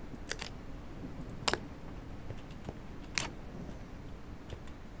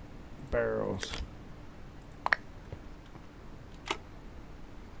 Barrels.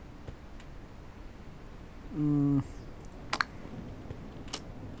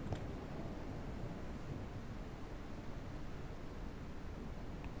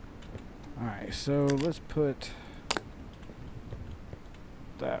 Alright, so let's put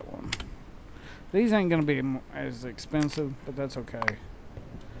that one. These ain't gonna be as expensive, but that's okay.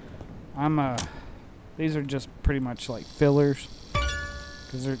 These are just pretty much like fillers,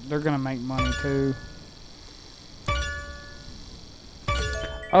 because they're gonna make money too.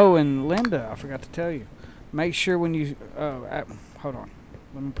 Oh, and Linda, I forgot to tell you. Make sure when you hold on,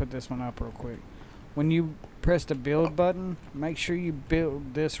 let me put this one up real quick. When you press the build button, make sure you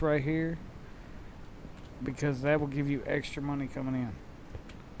build this right here. because that will give you extra money coming in.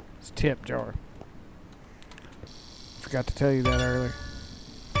 It's tip jar. Forgot to tell you that earlier.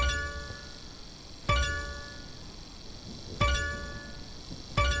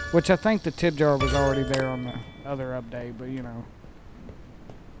 Which I think the tip jar was already there on the other update, but you know.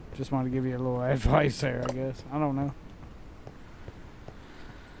 Just wanted to give you a little advice there, I guess. I don't know.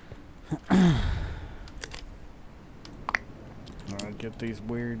 Alright, get these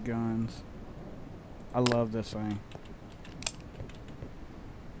weird guns. I love this thing.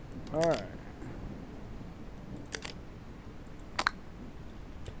 Alright.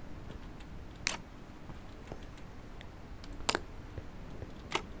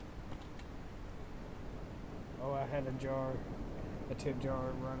 Oh, I had a tip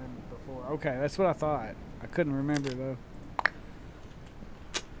jar running before. Okay, that's what I thought. I couldn't remember though.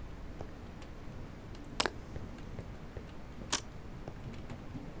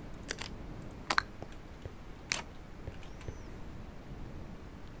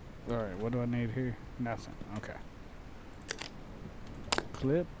 Alright, what do I need here? Nothing. Okay.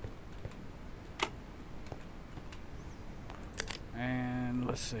 Clip. And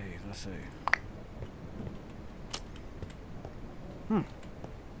let's see.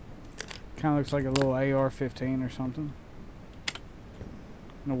 Kind of looks like a little AR-15 or something.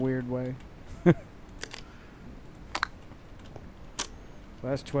 In a weird way. So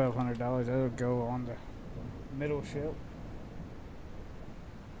that's $1,200. That'll go on the middle shelf.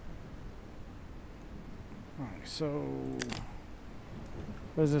 Alright, so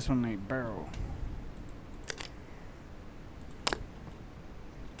what does this one need? Barrel.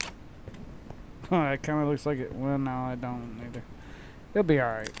 Oh, it kind of looks like it. Well, no, I don't either. It'll be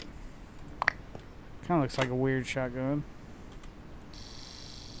alright. Kind of looks like a weird shotgun.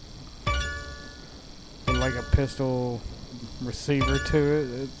 With like a pistol receiver to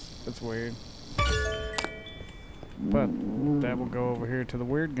it. It's weird. But that will go over here to the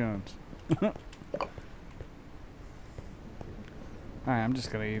weird guns. Alright, I'm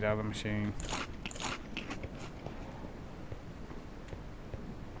just gonna eat out of the machine.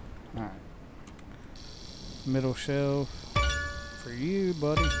 Alright. Middle shelf for you,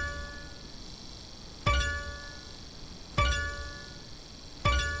 buddy.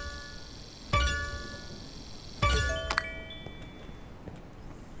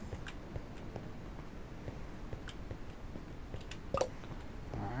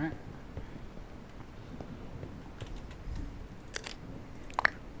 Alright.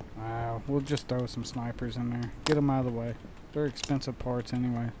 We'll just throw some snipers in there. Get them out of the way. They're expensive parts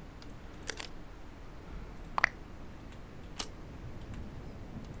anyway.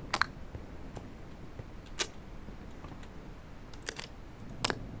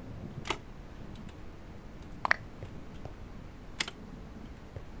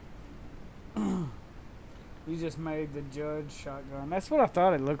 You just made the Judge shotgun. That's what I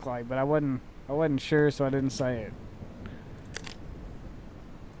thought it looked like, but I wasn't sure, so I didn't say it.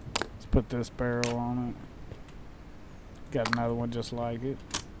 Let's put this barrel on it. Got another one just like it.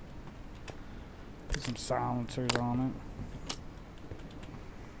 Put some silencers on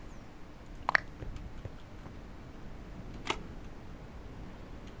it.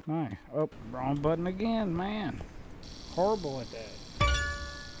 Nice. Oh, wrong button again, man. Horrible at that.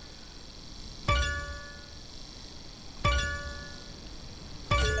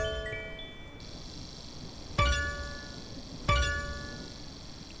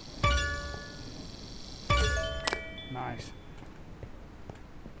 Nice.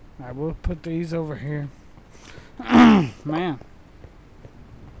 Alright, we'll put these over here. Man.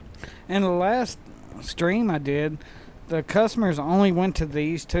 In the last stream I did, the customers only went to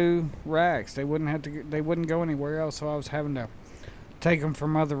these two racks. They wouldn't go anywhere else, so I was having to take them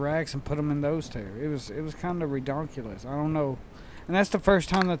from other racks and put them in those two. It was kind of ridiculous. I don't know. And that's the first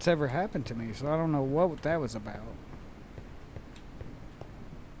time that's ever happened to me, so I don't know what that was about.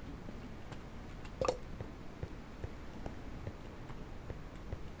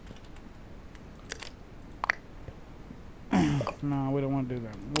 No, we don't want to do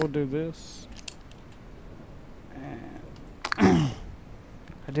that. We'll do this. And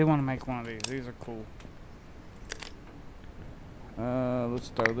I do want to make one of these. These are cool. Let's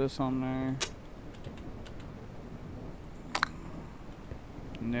throw this on there.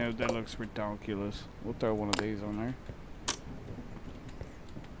 No, that looks ridiculous. We'll throw one of these on there.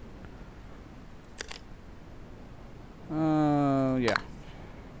 Yeah.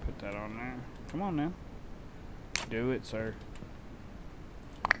 Put that on there. Come on now. Do it, sir.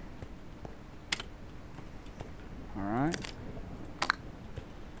 Alright.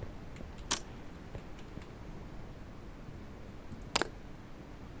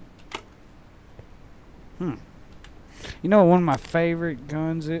 You know what one of my favorite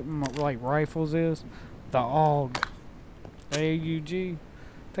guns, like rifles, is? The AUG. AUG. I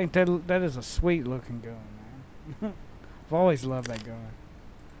think that is a sweet looking gun, man. I've always loved that gun.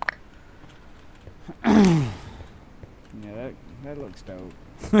 Yeah, that looks dope.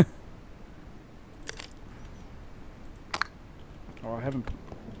 Oh, I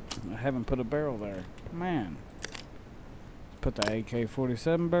haven't put a barrel there. Man. Put the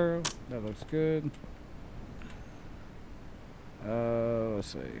AK-47 barrel. That looks good.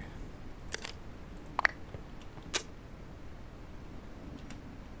 Let's see.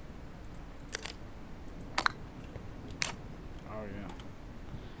 Oh yeah.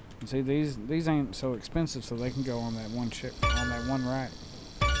 And see, these ain't so expensive, so they can go on that one chip, on that one rack.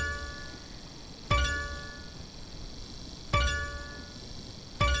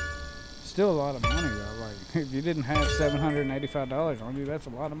 Still a lot of money though. Like if you didn't have $785 on you, that's a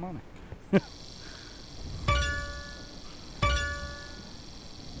lot of money.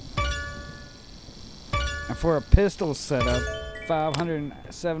 And for a pistol setup,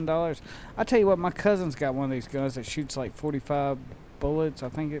 $507. I tell you what, my cousin's got one of these guns that shoots like 45 bullets. I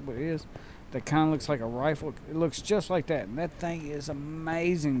think it is. That kind of looks like a rifle. It looks just like that, and that thing is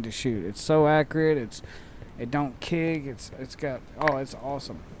amazing to shoot. It's so accurate. It don't kick. It's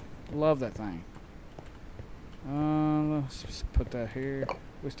awesome. Love that thing. Let's just put that here.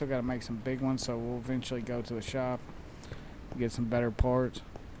 We still got to make some big ones, so we'll eventually go to the shop, get some better parts.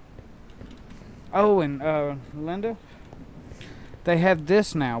 Oh, and Linda, they have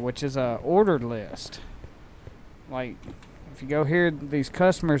this now, which is a order list. Like, if you go here, these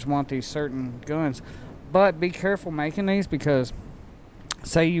customers want these certain guns, but be careful making these, because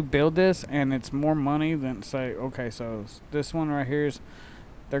say you build this and it's more money than, say, okay, so this one right here is,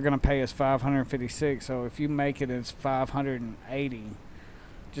 they're gonna pay us $556. So if you make it, it's $580.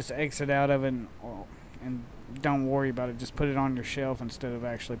 Just exit out of it and don't worry about it. Just put it on your shelf instead of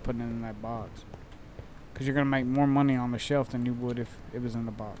actually putting it in that box, because you're gonna make more money on the shelf than you would if it was in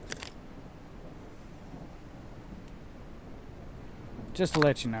the box. Just to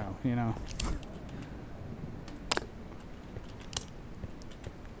let you know,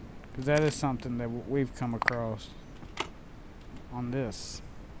 because that is something that we've come across on this.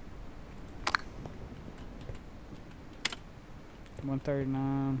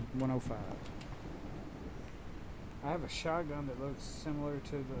 139, 105. I have a shotgun that looks similar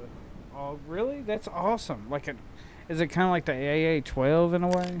to the. Oh, really? That's awesome. Is it kind of like the AA-12 in a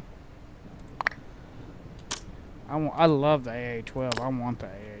way? I love the AA-12. I want the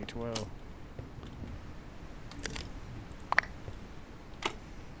AA-12.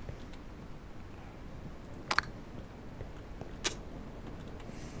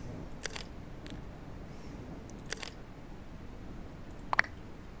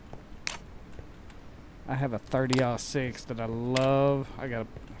 I have a 30-06 that I love. I got a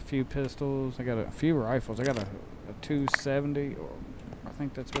few pistols. I got a few rifles. I got a 270, or I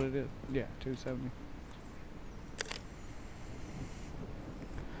think that's what it is. Yeah, 270.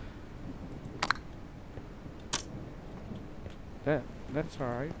 That's all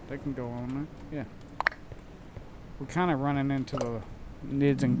right. They can go on there. Yeah. We're kind of running into the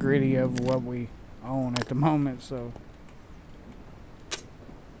nids and gritty of what we own at the moment, so.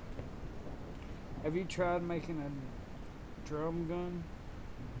 Have you tried making a drum gun?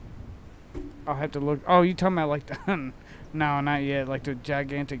 I'll have to look. Oh, you talking about like the no, not yet. Like the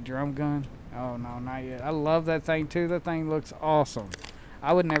gigantic drum gun? Oh no, not yet. I love that thing too. That thing looks awesome.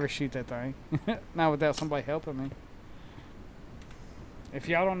 I would never shoot that thing. Not without somebody helping me. If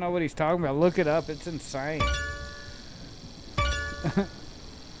y'all don't know what he's talking about, look it up. It's insane.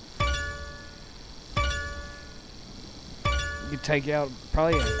 You could take out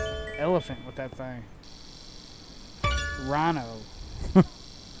probably an elephant with that thing. Rhino.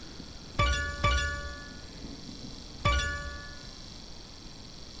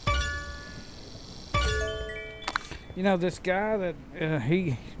 You know, this guy that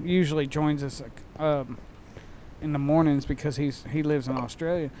he usually joins us in the mornings because he lives in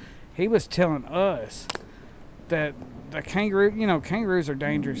Australia. He was telling us that the kangaroos are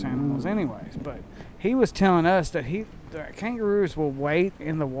dangerous animals anyways, but he was telling us that the kangaroos will wait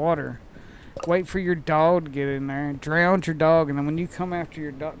in the water, wait for your dog to get in there and drown your dog, and then when you come after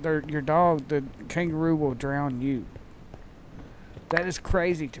your dog, the kangaroo will drown you. That is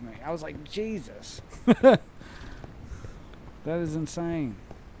crazy to me. I was like, Jesus. That is insane.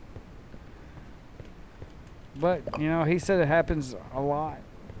 But, he said it happens a lot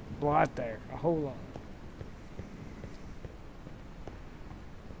there, a whole lot.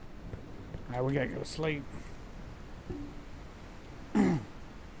 Alright, we gotta go to sleep.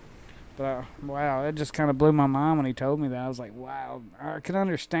 But But wow, it just kind of blew my mind when he told me that. I was like, wow, I can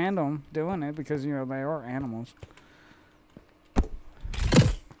understand them doing it because, you know, they are animals.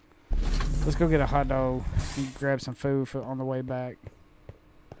 Let's go get a hot dog and grab some food on the way back.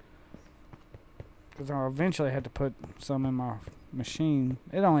 Because I'll eventually have to put some in my machine.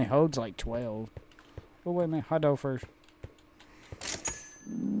 It only holds like 12. Oh, wait a minute. Hot dog first.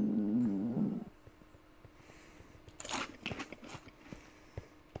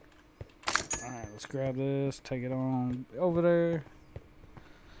 Alright, let's grab this. Take it on over there.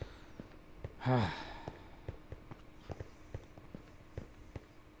 I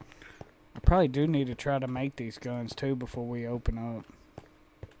probably do need to try to make these guns too before we open up.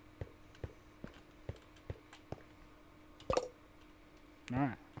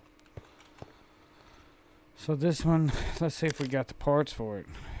 Alright. So this one, let's see if we got the parts for it.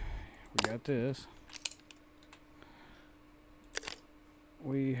 We got this.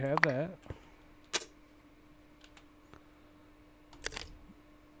 We have that.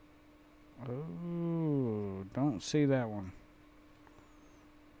 Oh, don't see that one.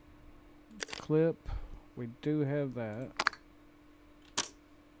 Clip. We do have that.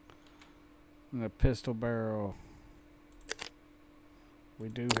 And the pistol barrel. We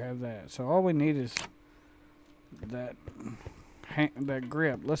do have that. So all we need is that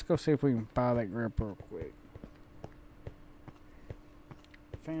grip. Let's go see if we can buy that grip real quick.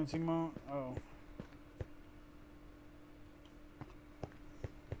 Fancy Monk. Oh.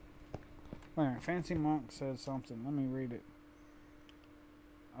 Wait a minute. Fancy Monk says something. Let me read it.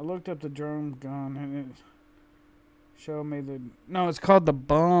 I looked up the drum gun and it showed me the... No, it's called the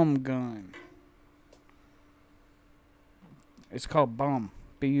bum gun. It's called bum.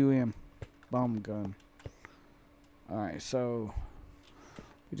 B-U-M. Bum gun. Alright, so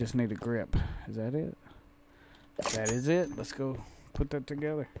we just need a grip. Is that it? That is it. Let's go put that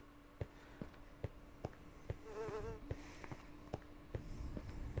together.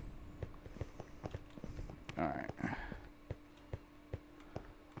 Alright.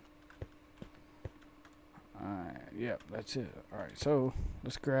 Alright, yep, that's it. Alright, so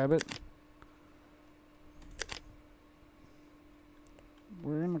let's grab it.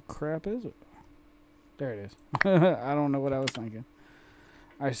 Where in the crap is it? There it is. I don't know what I was thinking.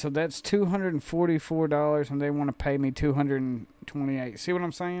 Alright, so that's $244 and they want to pay me $228. See what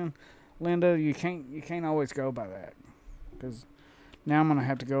I'm saying? Linda, you can't always go by that. Cuz now I'm going to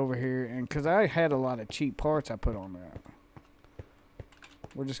have to go over here and cuz I had a lot of cheap parts I put on that.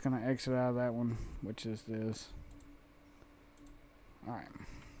 We're just going to exit out of that one, which is this. Alright.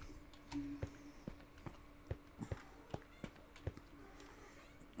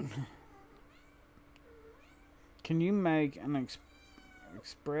 Can you make an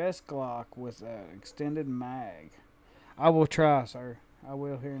express Glock with an extended mag? I will try, sir. I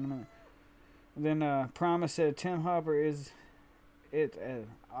will here in a minute. Then Promise said Tim Hopper is it an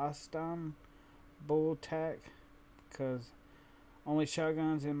Ostam bull tack because only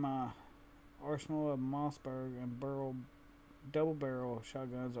shotguns in my arsenal of Mossberg and double barrel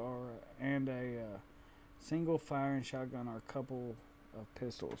shotguns are and a single firing shotgun are a couple of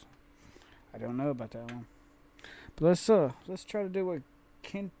pistols. I don't know about that one. But let's try to do what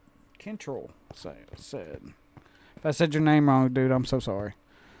Kentrell said. If I said your name wrong, dude, I'm so sorry.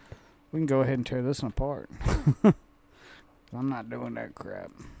 We can go ahead and tear this one apart. I'm not doing that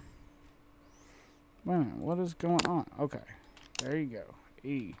crap. Wait a minute, what is going on? Okay, there you go.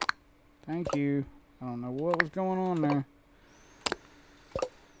 E. Thank you. I don't know what was going on there.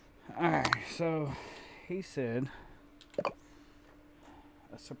 Alright, so he said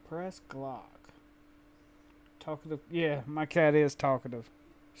a suppressed Glock. Talkative. Yeah, my cat is talkative.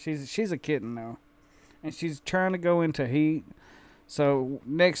 She's a kitten though, and she's trying to go into heat. So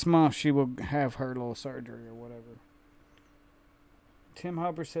next month she will have her little surgery or whatever. Tim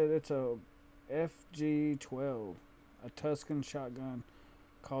Hopper said it's a FG12, a Tuscan shotgun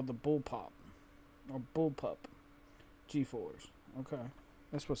called the Bullpup or Bullpup G4s. Okay,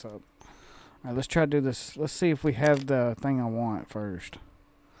 that's what's up. All right, let's try to do this. Let's see if we have the thing I want first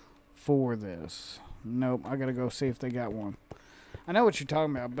for this. Nope, I gotta go see if they got one. I know what you're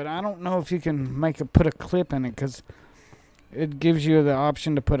talking about, but I don't know if you can put a clip in it because it gives you the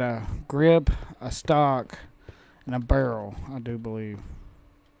option to put a grip, a stock, and a barrel, I do believe.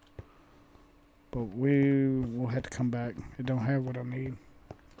 But we will have to come back. It don't have what I need.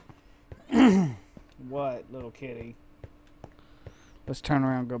 What, little kitty? Let's turn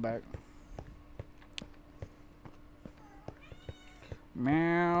around and go back.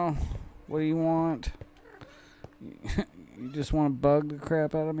 Meow. What do you want? You just want to bug the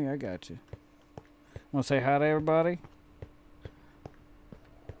crap out of me? I got you. Want to say hi to everybody?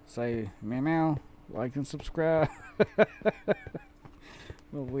 Say meow meow, like and subscribe.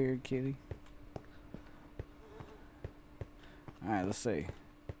 Little weird kitty. Alright, let's see.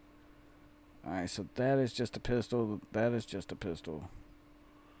 Alright, so that is just a pistol. That is just a pistol.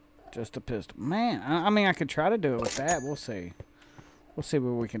 Just a pistol. Man, I mean, I could try to do it with that. We'll see. We'll see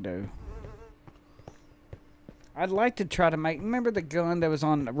what we can do. I'd like to try to make... Remember the gun that was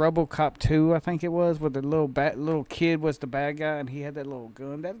on RoboCop 2, I think it was? Where the little kid was the bad guy and he had that little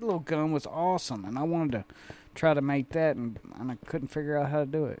gun. That little gun was awesome. And I wanted to try to make that, and I couldn't figure out how to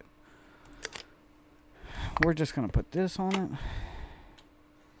do it. We're just going to put this on it.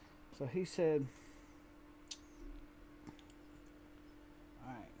 So he said...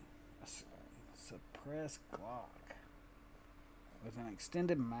 Suppress Glock with an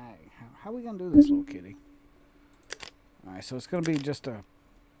extended mag. How are we gonna do this, little kitty? Alright, so it's gonna be just a...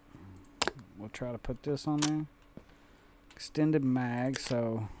 We'll try to put this on there. Extended mag,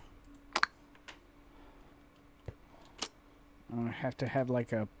 so... I'm gonna have to have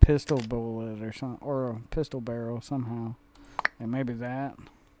like a pistol bullet or something, or a pistol barrel somehow. And maybe that.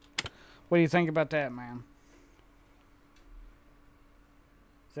 What do you think about that, man?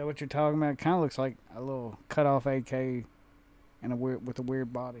 Is that what you're talking about? It kind of looks like a little cut-off AK and with a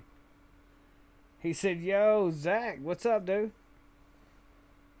weird body. He said, yo, Zach, what's up, dude?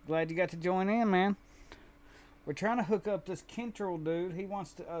 Glad you got to join in, man. We're trying to hook up this Kentrell dude. He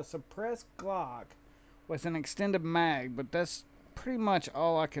wants to suppress Glock with an extended mag, but that's pretty much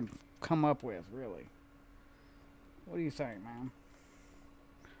all I can come up with, really. What do you think, man?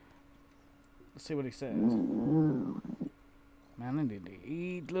 Let's see what he says. Man, I need to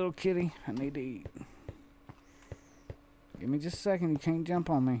eat, little kitty. I need to eat. Give me just a second. You can't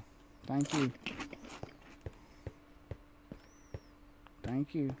jump on me. Thank you.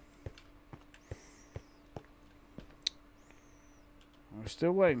 Thank you. We're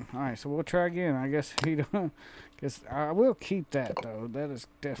still waiting. Alright, so we'll try again. I guess he don't. Guess I will keep that, though. That is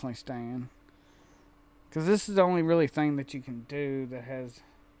definitely staying. Because this is the only really thing that you can do that has...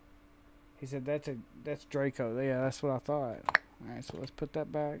 He said that's Draco. Yeah, that's what I thought. Alright, so let's put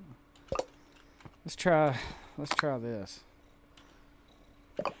that back. Let's try this.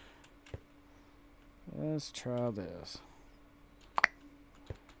 Let's try this.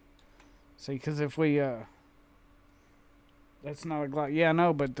 See, because if we, that's not a Glock. Yeah, I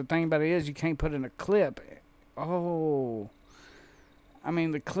know, but the thing about it is you can't put in a clip. Oh. I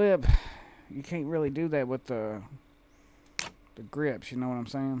mean, the clip, you can't really do that with the grips, you know what I'm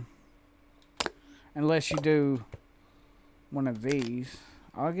saying? Unless you do one of these.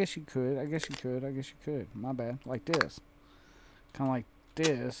 Oh, I guess you could. I guess you could. My bad. Like this. Kind of like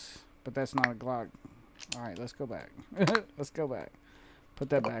this. But that's not a Glock. Alright, let's go back. Let's go back. Put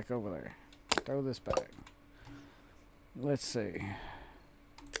that back over there. Throw this back. Let's see.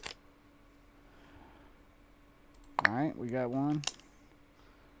 Alright, we got one.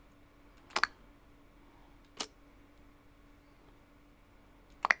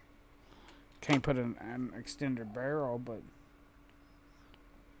 Can't put an extender barrel, but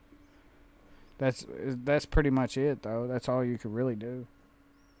that's pretty much it, though. That's all you could really do.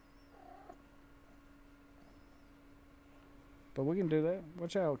 But we can do that.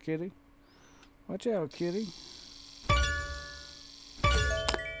 Watch out, kitty. Watch out, kitty.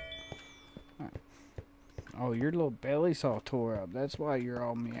 Right. Oh, your little belly's all tore up. That's why you're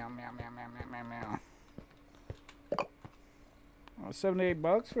all meow, meow, meow, meow, meow, meow, meow. Oh,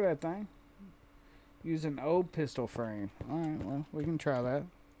 $78 for that thing. Use an old pistol frame. Alright, well, we can try that.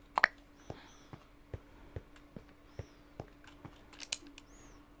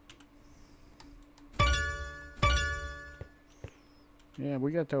 Yeah,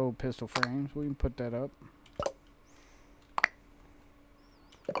 we got the old pistol frames. We can put that up.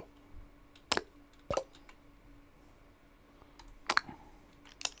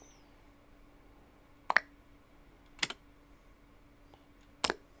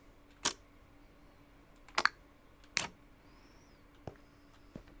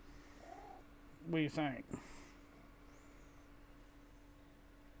 What do you think?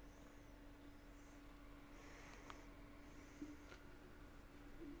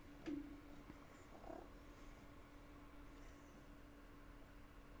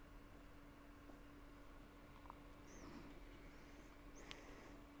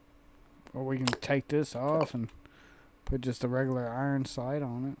 Or we can take this off and put just a regular iron sight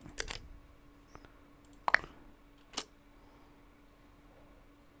on it.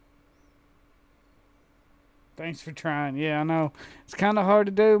 Thanks for trying. Yeah, I know. It's kind of hard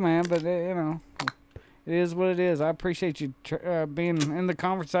to do, man, but, you know, it is what it is. I appreciate you being in the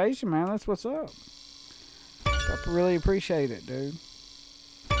conversation, man. That's what's up. I really appreciate it, dude.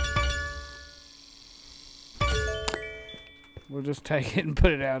 We'll just take it and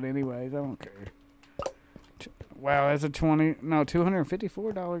put it out anyways. I don't care. Wow, that's a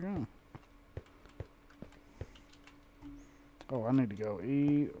 $254 gun. Oh, I need to go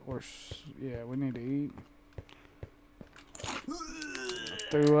eat, yeah, we need to eat.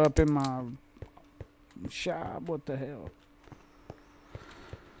 Threw up in my shop. What the hell?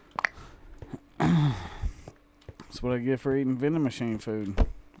 That's what I get for eating vending machine food.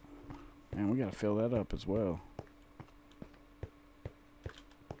 And we gotta fill that up as well.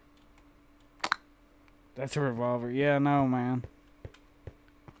 That's a revolver. Yeah, no, man.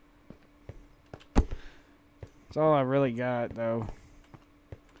 That's all I really got, though.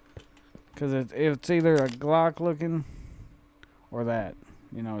 Because it's either a Glock looking or that.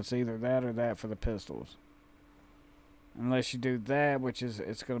 You know, it's either that or that for the pistols. Unless you do that, which is,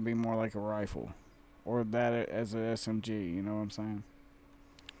 it's going to be more like a rifle. Or that as an SMG, you know what I'm saying?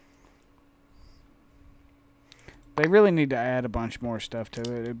 They really need to add a bunch more stuff to it.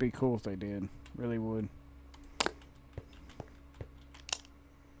 It'd be cool if they did. Really would.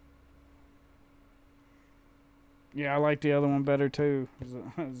 Yeah, I like the other one better too,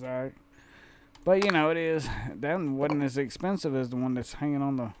 Zach. But you know, it is. That one wasn't as expensive as the one that's hanging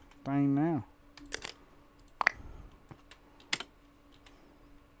on the thing now.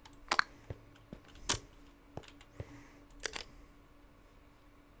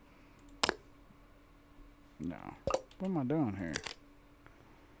 No. What am I doing here?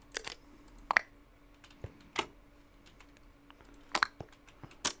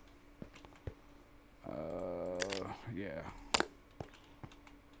 Yeah.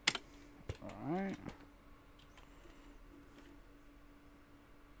 Alright.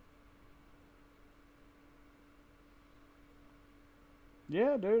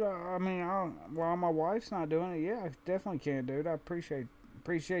 Yeah, dude. I mean, while my wife's not doing it, yeah, I definitely can, dude. I appreciate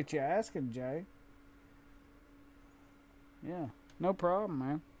you asking, Jay. Yeah, no problem,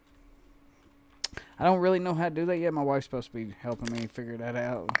 man. I don't really know how to do that yet. My wife's supposed to be helping me figure that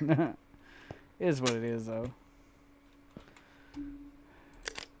out. It is what it is, though.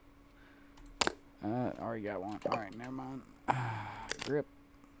 Already got one. Alright, never mind. Grip.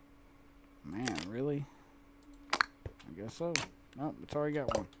 Man, really? I guess so. Nope, it's already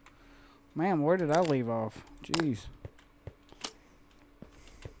got one. Man, where did I leave off? Jeez.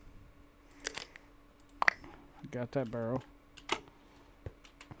 Got that barrel.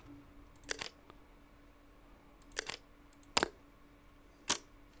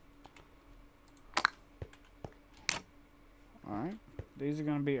 Alright. These are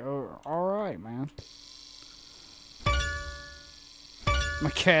going to be alright, man. My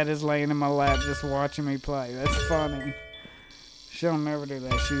cat is laying in my lap just watching me play. That's funny. She'll never do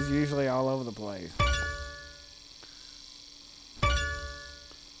that. She's usually all over the place.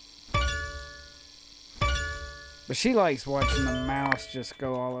 But she likes watching the mouse just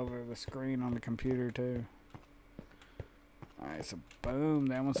go all over the screen on the computer too. Alright, so boom,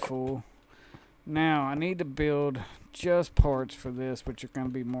 that one's full. Now, I need to build just parts for this, which are going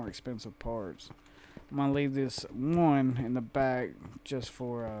to be more expensive parts. I'm going to leave this one in the back just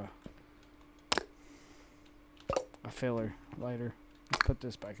for a filler later. Let's put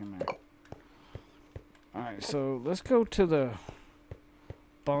this back in there. Alright, so let's go to the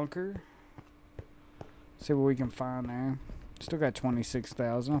bunker. See what we can find there. Still got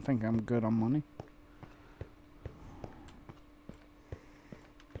 26,000. I think I'm good on money.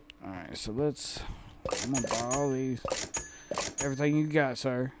 Alright, so I'm gonna buy all these. Everything you got,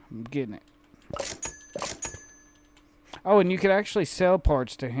 sir. I'm getting it. Oh, and you could actually sell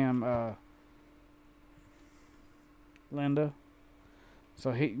parts to him, Linda.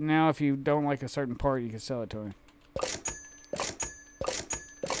 So now if you don't like a certain part, you can sell it to him.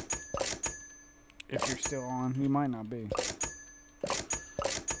 If you're still on, you might not be.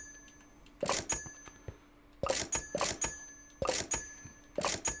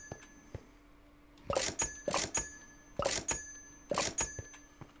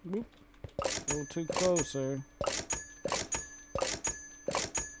 Whoop. A little too close, sir.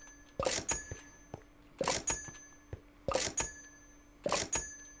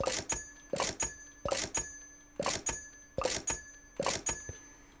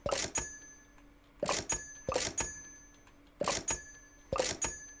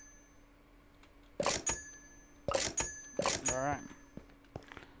 Alright.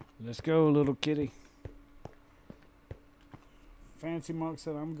 Let's go, little kitty. Fancy Monk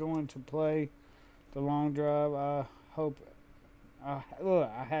said I'm going to play the long drive. I hope look,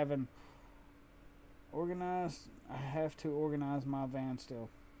 I haven't organized. I have to organize my van still.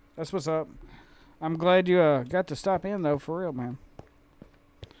 That's what's up. I'm glad you got to stop in though, for real, man.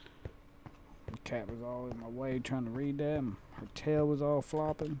 The cat was all in my way trying to read that. And her tail was all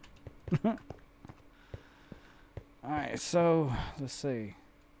flopping. Alright, so let's see.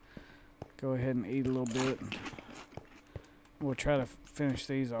 Go ahead and eat a little bit. We'll try to finish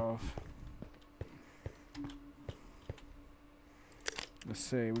these off. Let's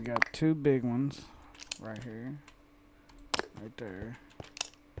see, we got 2 big ones right here. Right there.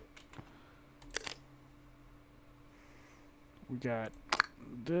 We got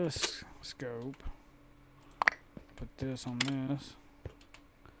this scope. Put this on this.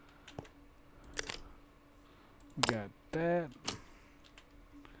 We got that.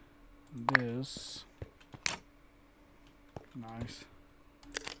 This. Nice.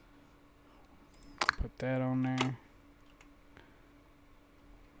 Put that on there.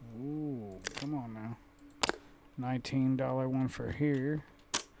 Ooh, come on now. $19 one for here.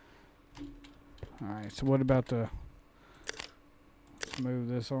 Alright, so what about the... Let's move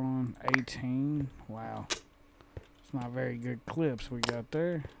this on. 18. Wow. It's not very good clips we got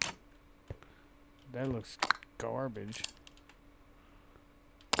there. That looks garbage.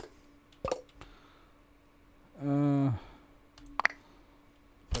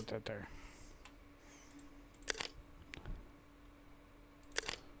 Put that there.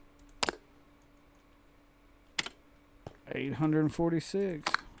 $846.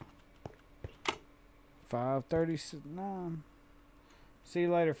 $539. See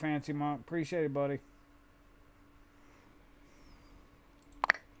you later, Fancy Monk. Appreciate it, buddy.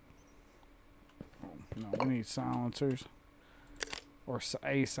 Oh, no, we need silencers. Or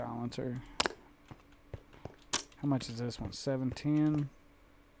a silencer. How much is this one? $710.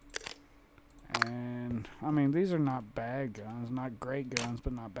 And I mean, these are not bad guns, not great guns,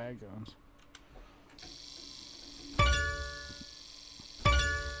 but not bad guns.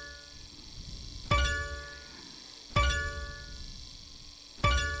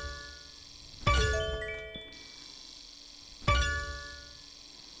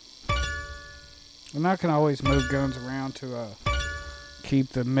 And I can always move guns around to keep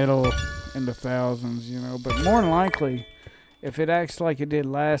the middle in the thousands, you know. But more than likely, if it acts like it did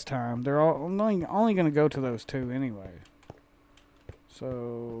last time, they're all only going to go to those 2 anyway.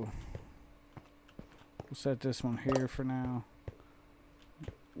 So we'll set this one here for now.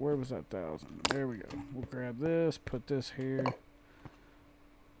 Where was that 1,000? There we go. We'll grab this, put this here.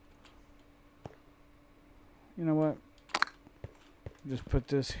 You know what? Just put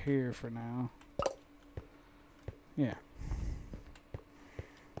this here for now. Yeah.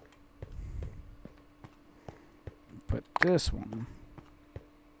 Put this one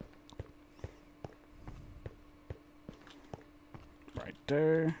right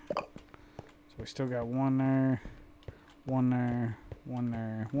there. So we still got one there, one there, one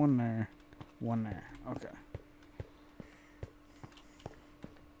there, one there, one there. Okay.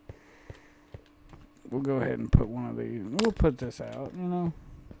 We'll go ahead and put one of these. We'll put this out, you know.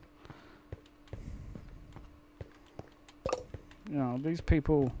 You know, these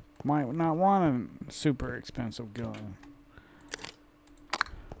people might not want a super expensive gun.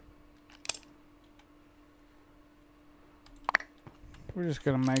 We're just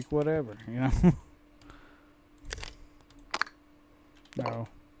gonna make whatever, you know. No,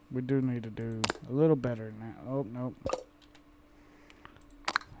 we do need to do a little better now. Oh, nope.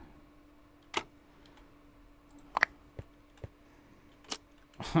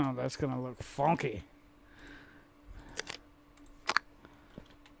 Oh, that's gonna look funky.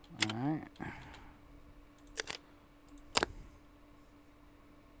 Alright.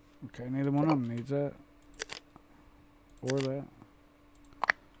 Okay, neither one of them needs that. Or that.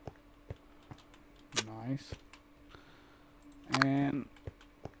 Nice. And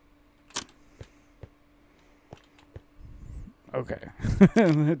okay.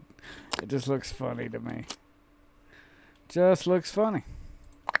 It just looks funny to me. Just looks funny.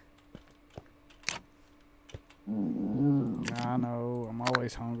 I know, I'm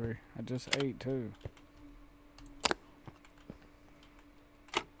always hungry. I just ate too.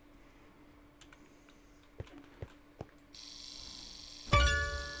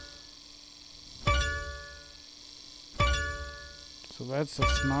 So that's the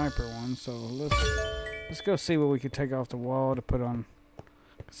sniper one. So let's go see what we could take off the wall to put on.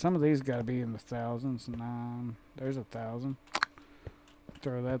 Some of these got to be in the thousands. 9. There's 1,000.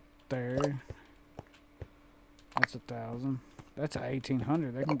 Throw that there. That's 1,000. That's a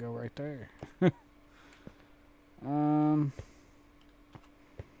 1,800. That can go right there. The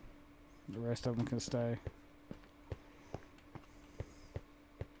rest of them can stay.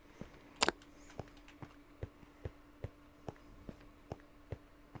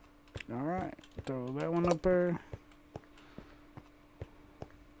 Alright, throw that one up there.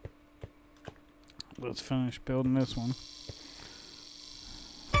 Let's finish building this one.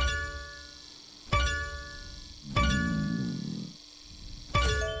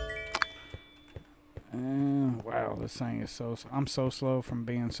 And wow, this thing is I'm so slow from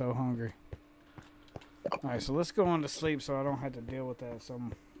being so hungry. Alright, so let's go on to sleep so I don't have to deal with that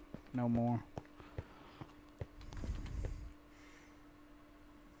no more.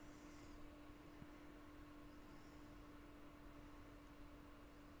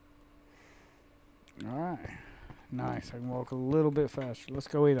 Alright. Nice. I can walk a little bit faster. Let's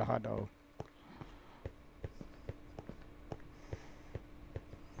go eat a hot dog.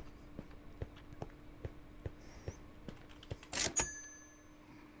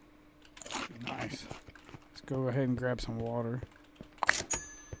 Nice. Let's go ahead and grab some water.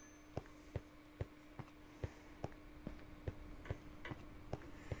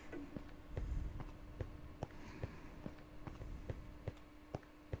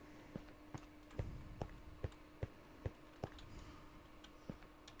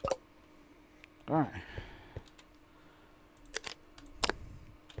 Alright.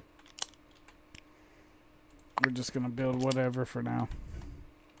 We're just gonna build whatever for now.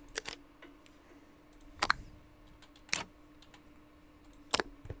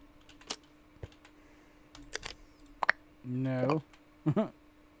 No. Alright,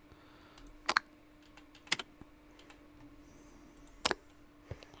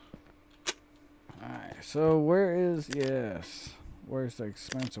 so where's the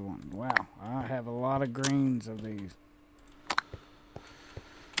expensive one? Wow, I have a lot of greens of these.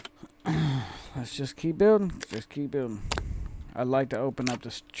 Let's just keep building. I'd like to open up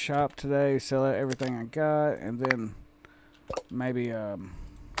this shop today, sell everything I got, and then maybe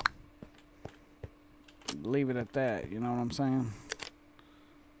leave it at that. You know what I'm saying?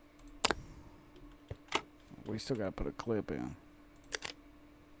 We still gotta put a clip in.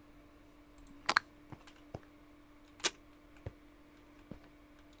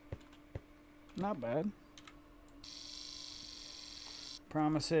 Not bad.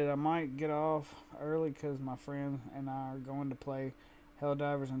 Promise it. I might get off early because my friend and I are going to play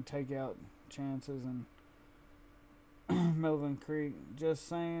Helldivers and take out chances and Melvin Creek. Just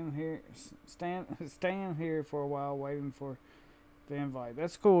saying here, staying here for a while, waiting for the invite.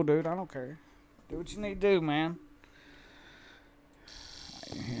 That's cool, dude. I don't care. Do what you need to do, man.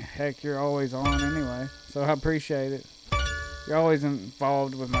 Heck, you're always on anyway, so I appreciate it. You're always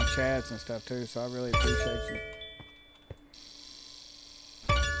involved with my chats and stuff too, so I really appreciate you.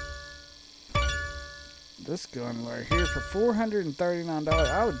 This gun right here for $439,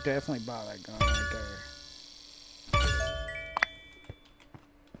 I would definitely buy that gun right there.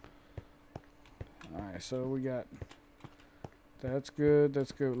 Alright, so we got... That's good,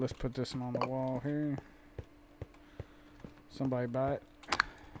 that's good. Let's put this one on the wall here. Somebody buy it.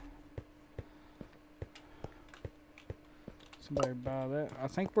 Somebody buy that. I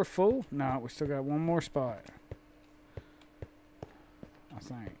think we're full. No, we still got one more spot. I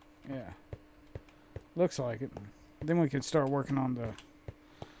think. Yeah. Looks like it. Then we can start working on the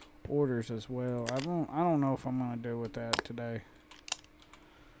orders as well. I don't know if I'm gonna do with that today.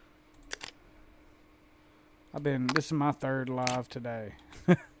 This is my third live today.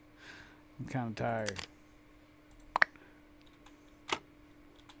 I'm kinda tired.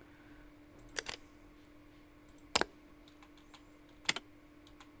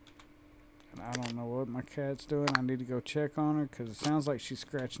 I don't know what my cat's doing. I need to go check on her because it sounds like she's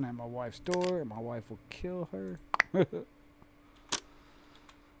scratching at my wife's door and my wife will kill her.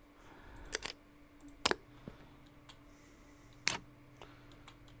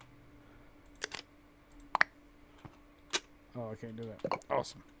 Oh, I can't do that.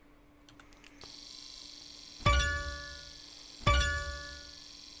 Awesome.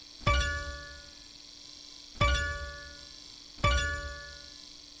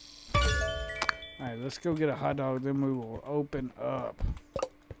 Alright, let's go get a hot dog, then we will open up.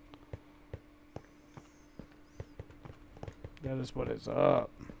 That is what is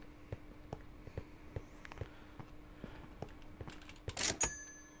up.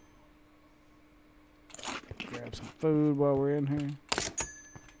 Grab some food while we're in here.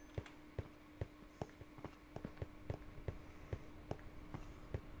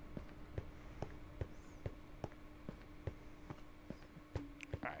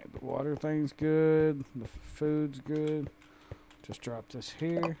 Water thing's good. The food's good. Just drop this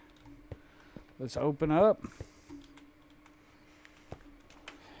here. Let's open up.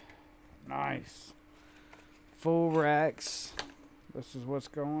 Nice. Full racks. This is what's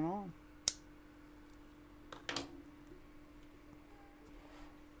going on.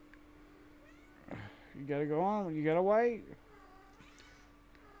 You gotta go on. You gotta wait.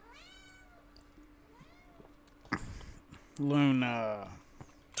 Luna.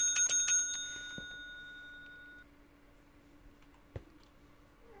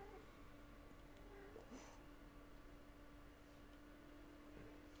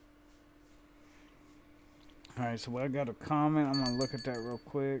 Alright, so I got a comment. I'm going to look at that real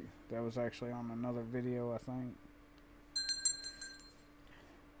quick. That was actually on another video, I think.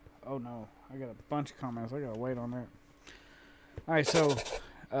 Oh no, I got a bunch of comments. I got to wait on that. Alright, so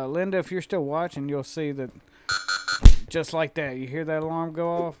Linda, if you're still watching, you'll see that just like that, you hear that alarm go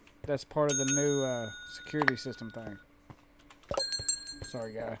off? That's part of the new security system thing.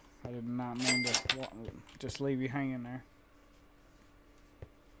 Sorry, guy. I did not mean to just leave you hanging there.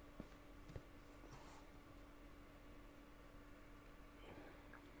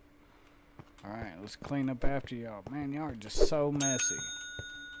 Alright, let's clean up after y'all. Man, y'all are just so messy.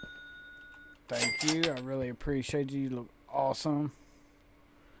 Thank you. I really appreciate you. You look awesome.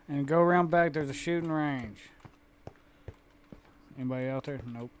 And go around back. There's a shooting range. Anybody out there?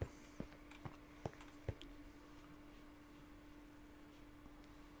 Nope.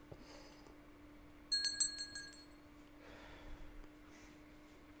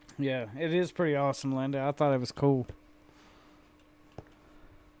 Yeah, it is pretty awesome, Linda. I thought it was cool.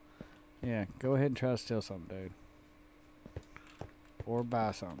 Yeah, go ahead and try to steal something, dude. Or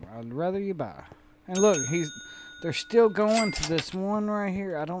buy something. I'd rather you buy. And look, they're still going to this one right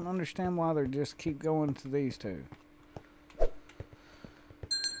here. I don't understand why they just keep going to these two.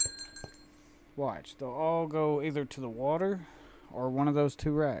 Watch, they'll all go either to the water or one of those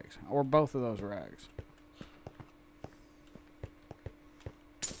two racks. Or both of those racks.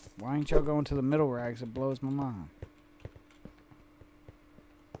 Why ain't y'all going to the middle racks? It blows my mind.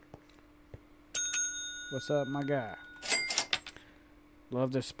 What's up, my guy?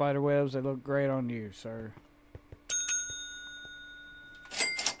 Love the spider webs. They look great on you, sir.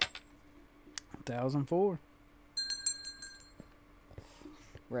 1,004.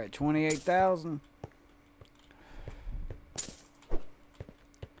 We're at 28,000.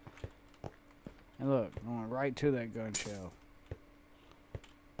 And look, going right to that gun shelf.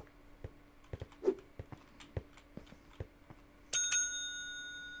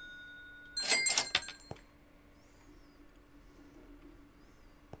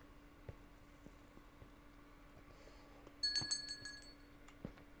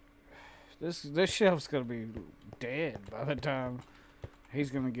 This shelf's gonna be dead by the time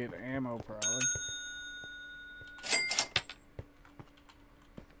he's gonna get ammo, probably.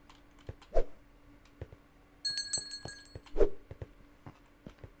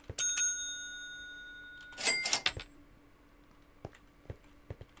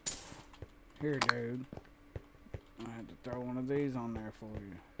 Here, dude. I had to throw one of these on there for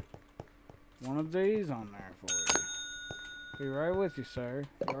you. One of these on there for you. Be right with you, sir.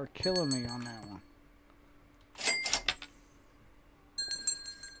 You are killing me on that one.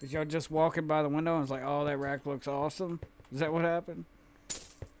 Is y'all just walking by the window and it's like, oh, that rack looks awesome? Is that what happened?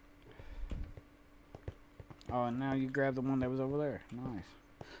 Oh, and now you grab the one that was over there. Nice.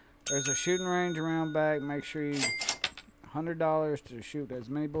 There's a shooting range around back. Make sure you $100 to shoot as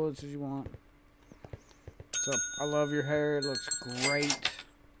many bullets as you want. So, I love your hair. It looks great.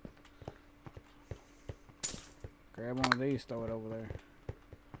 Grab one of these, throw it over there.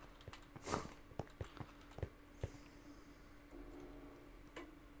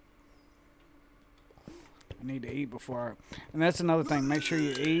 I need to eat before and that's another thing. Make sure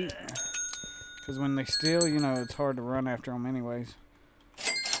you eat. Because when they steal, you know, it's hard to run after them anyways.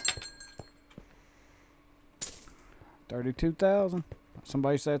 32,000.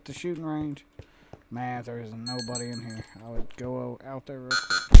 Somebody's at the shooting range. Man, there is nobody in here. I would go out there real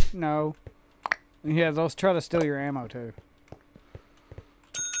quick. No. Yeah, they'll try to steal your ammo too.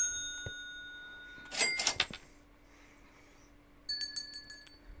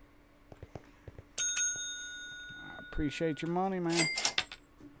 I appreciate your money, man.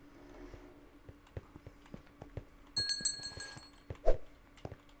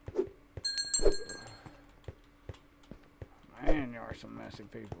 Man, you are some messy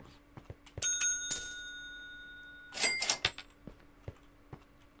people.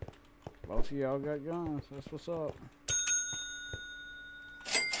 Both of y'all got guns. That's what's up.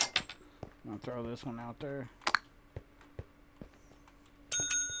 I'm gonna throw this one out there.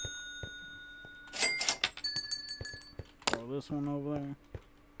 Throw this one over there.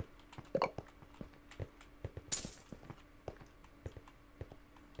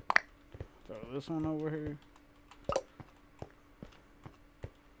 Throw this one over here.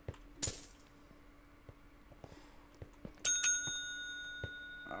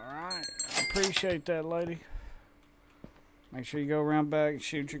 Appreciate that, lady. Make sure you go around back,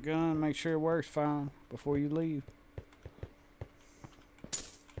 shoot your gun, make sure it works fine before you leave.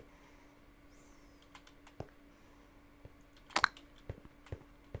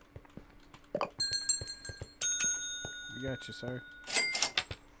 We got you, sir.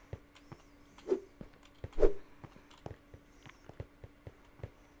 Alright,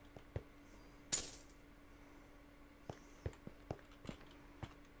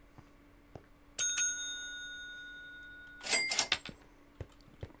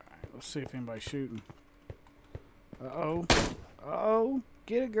 let's see if anybody's shooting. Uh-oh. Uh-oh.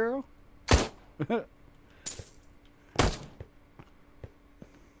 Get it, girl.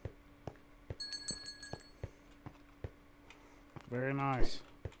 Very nice.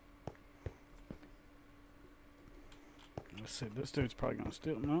 Let's see, this dude's probably gonna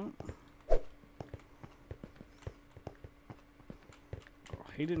steal. No. Oh,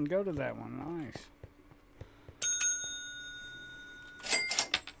 he didn't go to that one. Nice.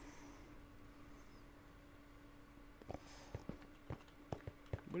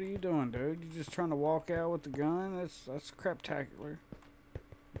 What are you doing, dude? You just trying to walk out with the gun? That's craptacular.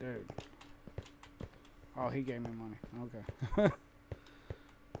 Dude. Oh, he gave me money. Okay.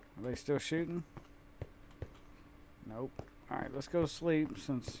 Are they still shooting? Nope. Alright, let's go to sleep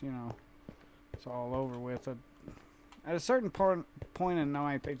since, you know, it's all over with. At a certain point in the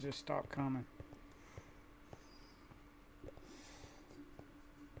night, they just stop coming.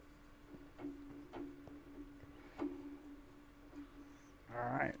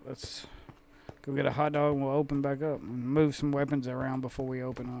 Alright, let's go get a hot dog and we'll open back up and move some weapons around before we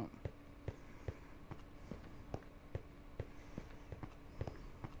open up.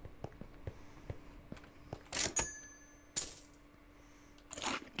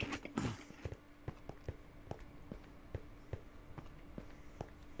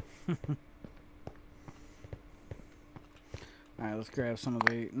 Alright, let's grab some of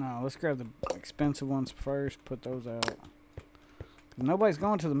the... No, let's grab the expensive ones first. Put those out. Nobody's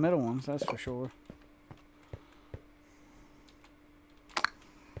going to the middle ones, that's for sure.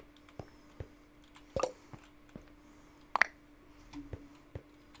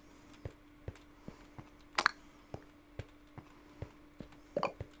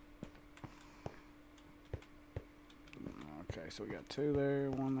 Okay, so we got 2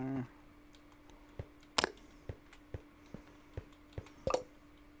 there, 1 there.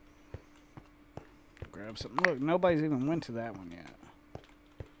 Grab something. Look, nobody's even went to that one yet.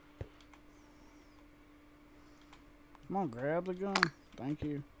 Come on, grab the gun. Thank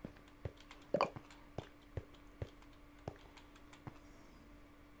you.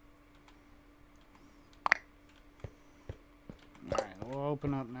 Alright, we'll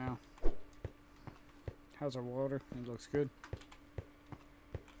open up now. How's our water? It looks good.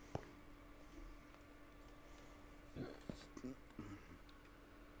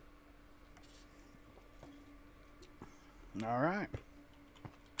 Alright.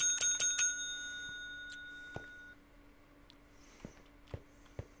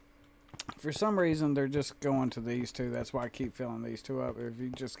 For some reason, they're just going to these 2. That's why I keep filling these 2 up. If you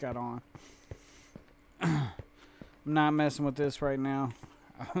just got on. I'm not messing with this right now.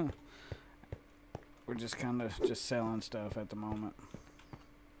 We're just kind of just selling stuff at the moment.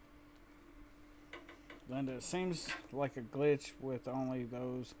 Linda, it seems like a glitch with only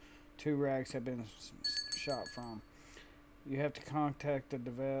those 2 racks have been shot from. You have to contact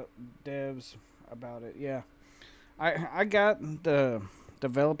the devs about it. Yeah. I got the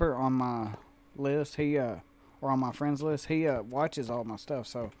developer on my list. He or on my friends list. He watches all my stuff,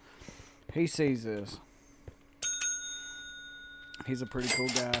 so he sees this. He's a pretty cool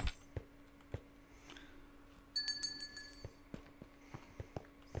guy.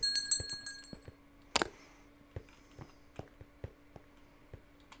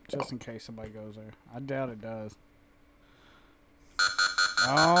 Just in case somebody goes there. I doubt it does.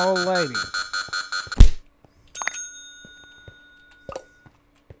 Oh, lady.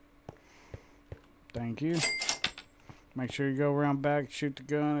 Thank you. Make sure you go around back, shoot the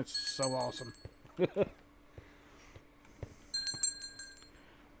gun. It's so awesome.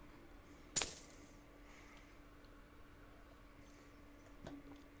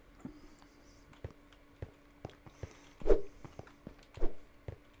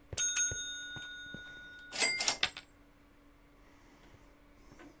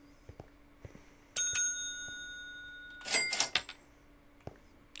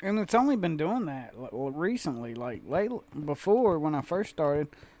 And it's only been doing that recently. Like before, when I first started,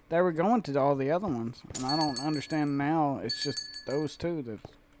 they were going to all the other ones, and I don't understand now. It's just those 2 that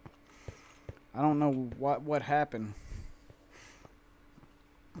I don't know what happened.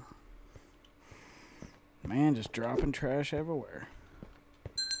 Man, just dropping trash everywhere.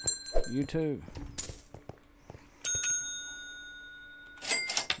 You too.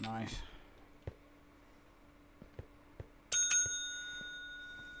 Nice.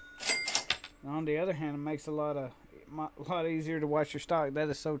 On the other hand, it makes a lot of a lot easier to watch your stock. That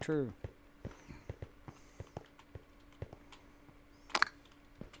is so true.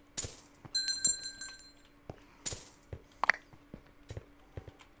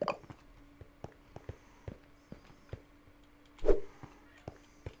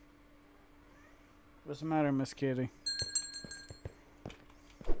 What's the matter, Miss Kitty?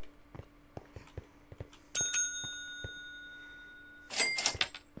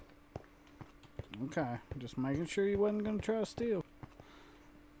 Okay, just making sure you wasn't gonna try to steal.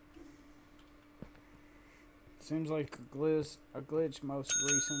 Seems like a glitch most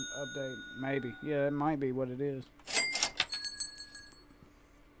recent update. Maybe. Yeah, it might be what it is.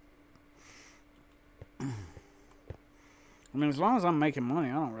 I mean, as long as I'm making money,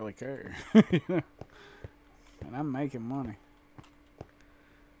 I don't really care. And I'm making money.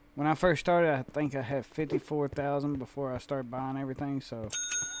 When I first started, I think I had 54,000 before I started buying everything, so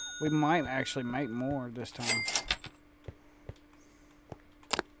we might actually make more this time.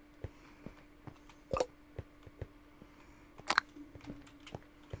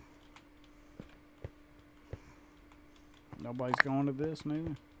 Nobody's going to this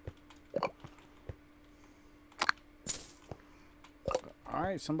neither.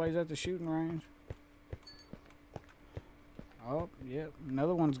 Alright, somebody's at the shooting range. Oh, yep.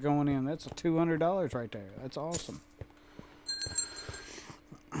 Another one's going in. That's $200 right there. That's awesome.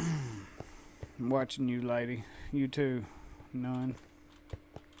 I'm watching you, lady. You too. None.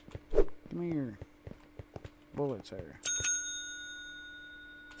 Give me your bullets there.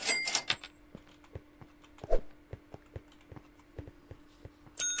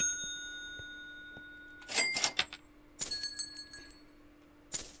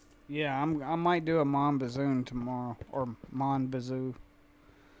 Yeah, I might do a Mon Bazoon tomorrow, or Mon Bazoo.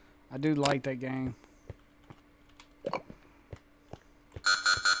 I do like that game.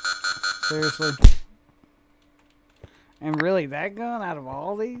 Seriously. And really, that gun out of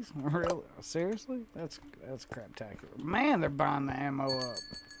all these? Really? Seriously? That's craptacular. Man, they're buying the ammo up.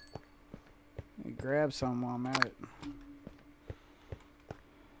 Let me grab some while I'm at it.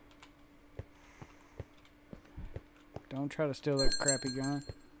 Don't try to steal that crappy gun.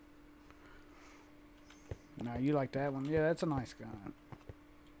 No, you like that one? Yeah, that's a nice gun.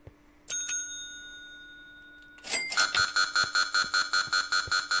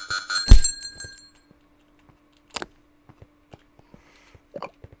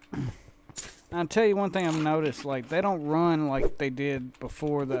 I'll tell you one thing I've noticed, like, they don't run like they did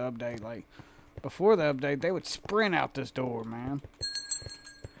before the update. Like, before the update, they would sprint out this door, man.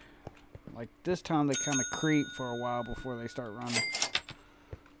 Like, this time they kind of creep for a while before they start running.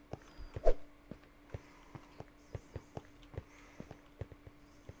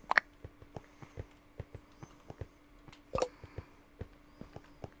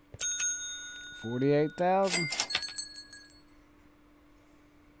 $48,000.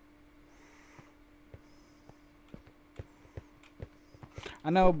 I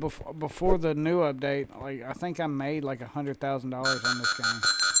know before the new update, like I think I made like $100,000 on this game.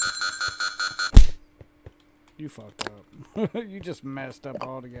 You fucked up. You just messed up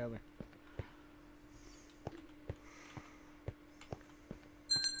altogether.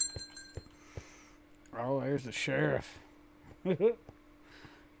 Oh, there's the sheriff.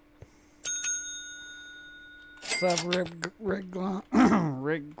 What's up,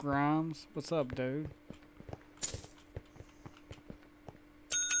 Rick Grimes? What's up, dude?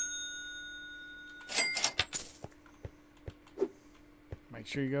 Make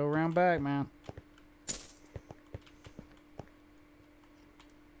sure you go around back, man.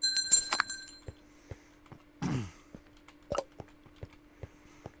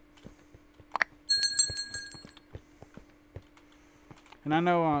 And I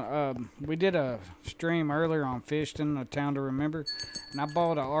know we did a stream earlier on Fishton, A Town to Remember, and I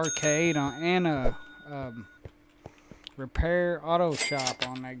bought an arcade and a repair auto shop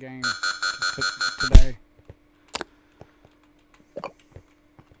on that game today.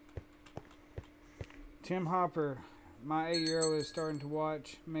 Tim Hopper, my 8-year-old, is starting to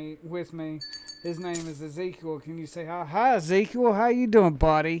watch with me. His name is Ezekiel. Can you say hi? Hi, Ezekiel. How you doing,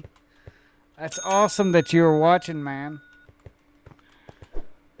 buddy? That's awesome that you were watching, man.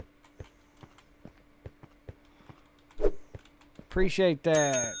 Appreciate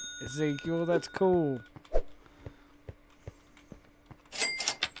that, Ezekiel. That's cool.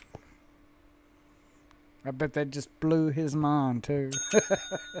 I bet that just blew his mind, too.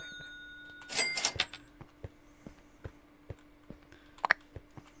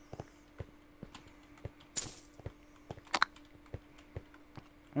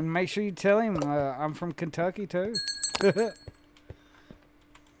 And make sure you tell him I'm from Kentucky, too.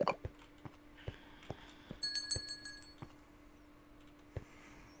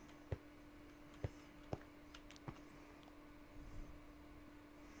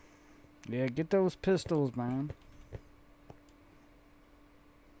 Yeah, get those pistols, man.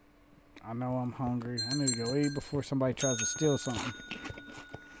 I know I'm hungry. I need to go eat before somebody tries to steal something.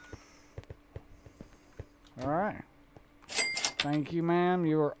 Alright. Thank you, ma'am.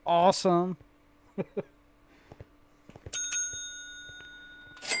 You are awesome.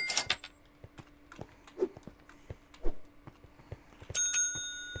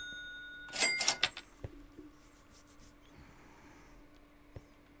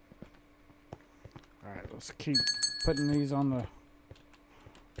 Alright, let's keep putting these on the...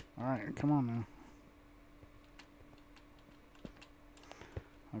 Alright, come on now.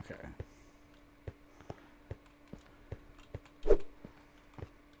 Okay.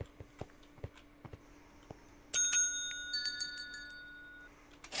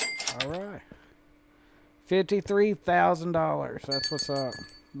 Alright. $53,000. That's what's up.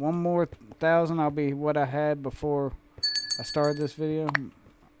 One more thousand, I'll be what I had before I started this video.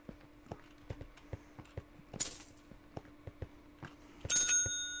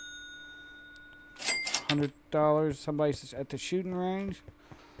 $100. Somebody's at the shooting range.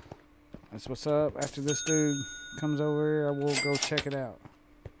 That's what's up. After this dude comes over here, I will go check it out.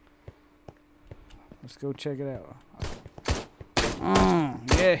 Let's go check it out.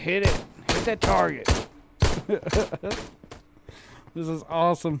 Yeah, hit it. Hit that target. This is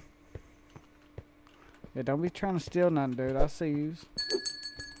awesome. Yeah, don't be trying to steal nothing, dude. I see yous.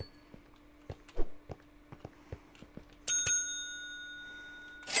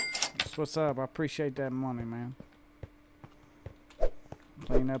 That's what's up. I appreciate that money, man.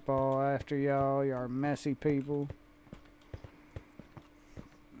 Clean up all after y'all. Y'all are messy people.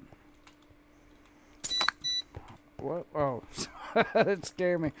 What? Oh, that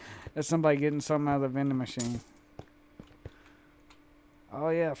scared me. That's somebody getting something out of the vending machine. Oh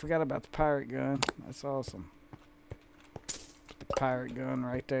yeah, I forgot about the pirate gun. That's awesome. Put the pirate gun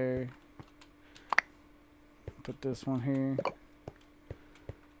right there. Put this one here.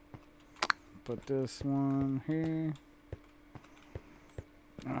 Put this one here.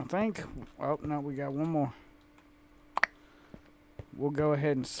 And I think, oh no, we got one more. We'll go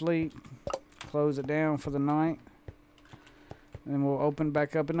ahead and sleep. Close it down for the night. And then we'll open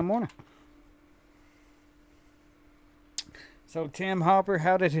back up in the morning. So Tim Hopper,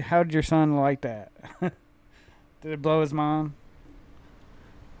 how did your son like that? Did it blow his mind?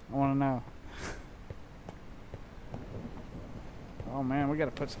 I want to know. Oh man, we got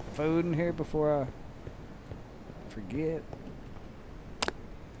to put some food in here before I forget.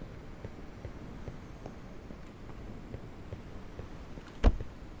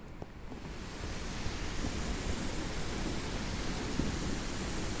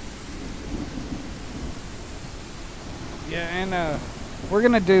 Yeah, and we're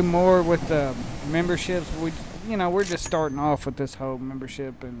gonna do more with the memberships. We're just starting off with this whole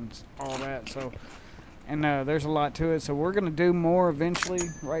membership and all that. So, and there's a lot to it. So we're gonna do more eventually.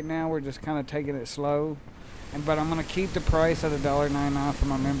 Right now, we're just kind of taking it slow. But I'm gonna keep the price at $1.99 for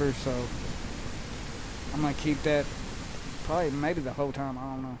my members. So I'm gonna keep that probably maybe the whole time. I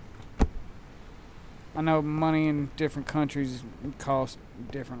don't know. I know money in different countries costs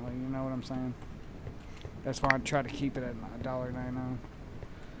differently. You know what I'm saying? That's why I try to keep it at $1.99.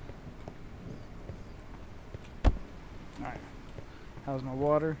 Alright. How's my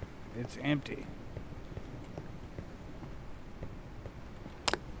water? It's empty.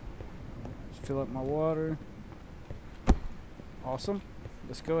 Let's fill up my water. Awesome.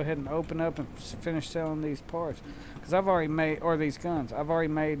 Let's go ahead and open up and finish selling these parts. Because I've already made, or these guns, I've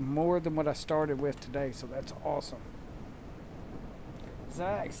already made more than what I started with today. So that's awesome.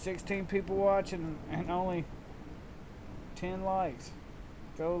 Zach, 16 people watching and only 10 likes.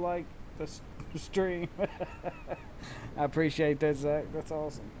 Go like the stream. I appreciate that, Zach. That's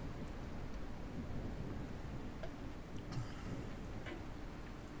awesome.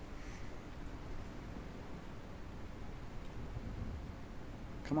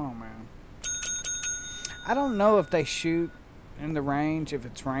 Come on, man. I don't know if they shoot in the range if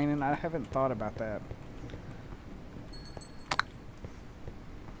it's raining. I haven't thought about that.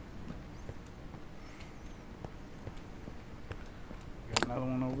 Another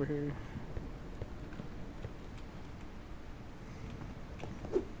one over here.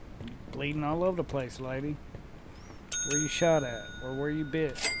 Bleeding all over the place, lady. Where you shot at? Or where you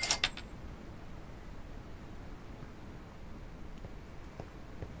bit?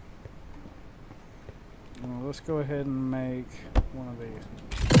 Well, let's go ahead and make one of these.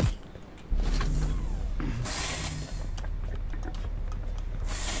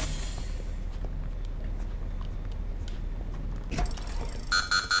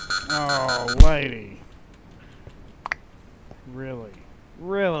 Oh, lady. Really?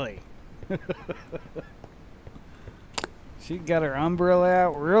 Really? She got her umbrella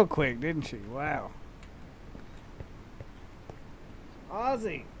out real quick, didn't she? Wow.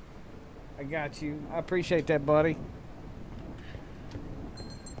 Ozzy, I got you. I appreciate that, buddy.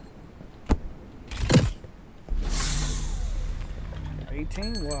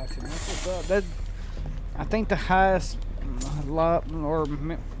 $18 watching. That's what's up. That, I think the highest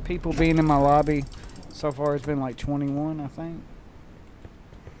people being in my lobby so far has been like 21, I think.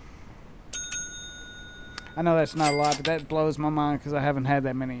 I know that's not a lot, but that blows my mind because I haven't had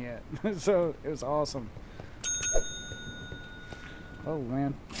that many yet. So it was awesome. Oh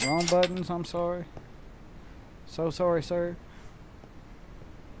man, wrong buttons. I'm sorry. So sorry, sir.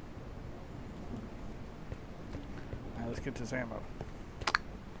 Alright, let's get this ammo.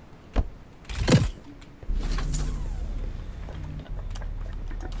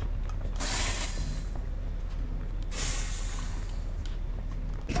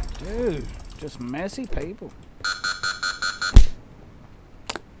 Dude, just messy people.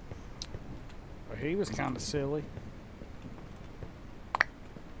 Well, he was kind of silly.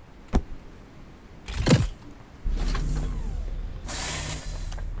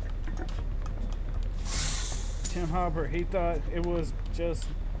 Tim Hopper, he thought it was just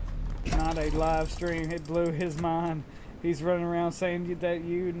not a live stream. It blew his mind. He's running around saying that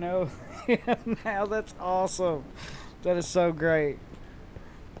you know him now. That's awesome. That is so great.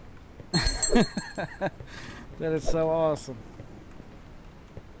 That is so awesome.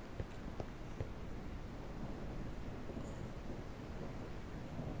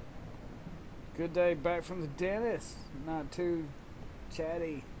 Good day back from the dentist. Not too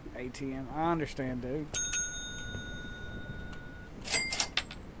chatty, ATM. I understand, dude.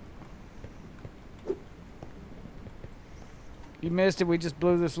 You missed it. We just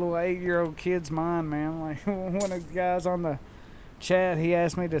blew this little 8-year-old kid's mind, man. Like, one of the guys on the chat, he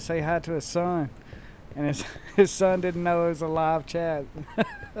asked me to say hi to his son. And his son didn't know it was a live chat.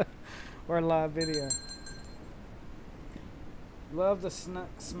 Or a live video. Love the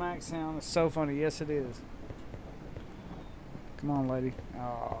smack sound. It's so funny. Yes, it is. Come on, lady.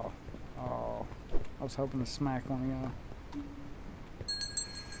 Oh. Oh. I was hoping to smack one of y'all.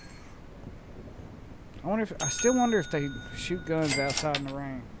 I still wonder if they shoot guns outside in the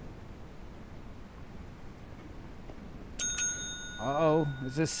rain. Uh-oh,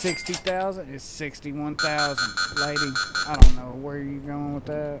 is this 60,000? It's 61,000, lady. I don't know where you're going with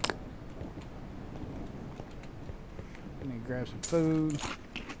that. I need to grab some food.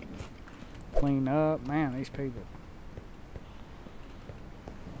 Clean up. Man, these people.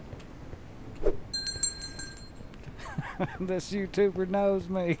 This YouTuber knows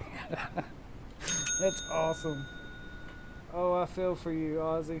me. That's awesome. Oh, I feel for you,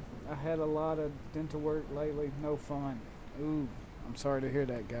 Ozzy. I had a lot of dental work lately. No fun. Ooh, I'm sorry to hear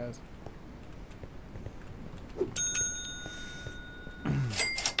that, guys.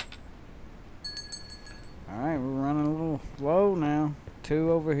 Alright, we're running a little low now.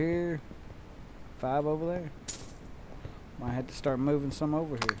 2 over here. 5 over there. Might have to start moving some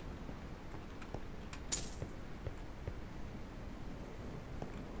over here.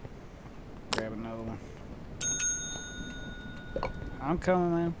 Grab another one. I'm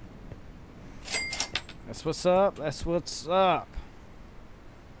coming, man. That's what's up. That's what's up.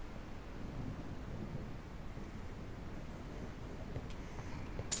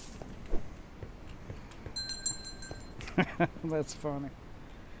 That's funny.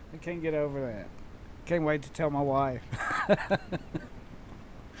 I can't get over that. Can't wait to tell my wife.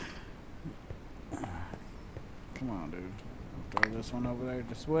 Come on, dude. I'll throw this one over there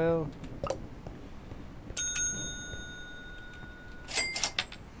as well.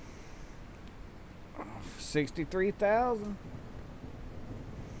 $63,000.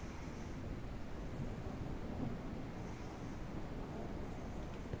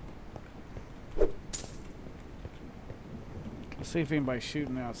 Let's see if anybody's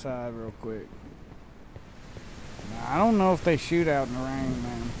shooting outside real quick. Now, I don't know if they shoot out in the rain,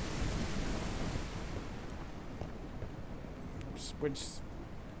 man. Which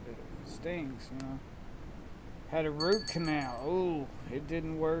stings, you know. Had a root canal. Ooh, it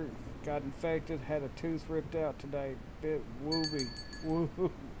didn't work. Got infected. Had a tooth ripped out today. Bit wooby.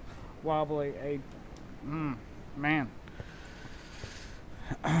 Woo. Wobbly. Man.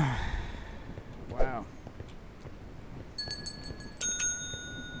 Wow.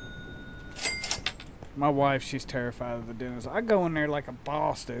 My wife, she's terrified of the dentist. I go in there like a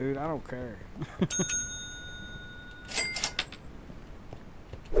boss, dude. I don't care.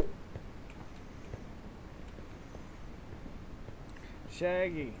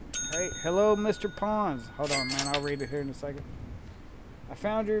 Shaggy. Hey, hello, Mr. Pons. Hold on, man. I'll read it here in a second. I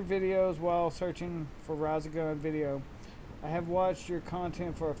found your videos while searching for Rise of Gun video. I have watched your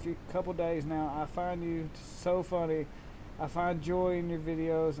content for a couple days now. I find you so funny. I find joy in your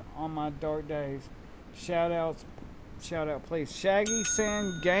videos on my dark days. Shout out please. Shaggy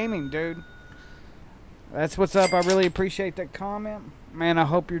Sand Gaming, dude. That's what's up. I really appreciate that comment. Man, I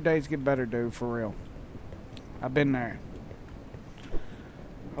hope your days get better, dude, for real. I've been there.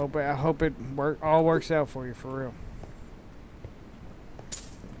 I hope it all works out for you, for real.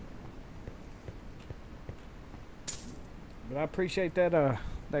 But I appreciate that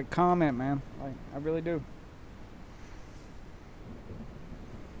that comment, man. Like, I really do.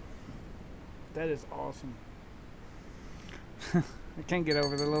 That is awesome. I can't get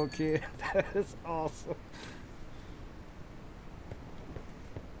over the little kid. That is awesome.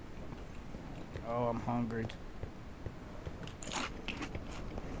 Oh, I'm hungry.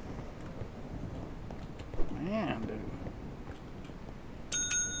 Man, dude.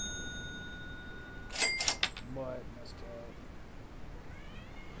 What, Mr.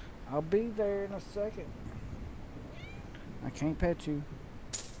 I'll be there in a second. I can't pet you.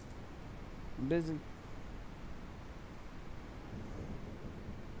 I'm busy.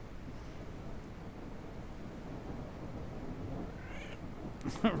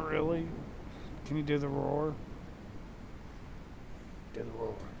 Really? Can you do the roar? Do the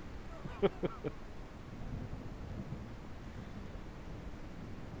roar.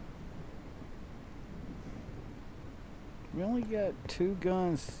 We only got 2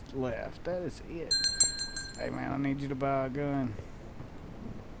 guns left. That is it. Hey man, I need you to buy a gun.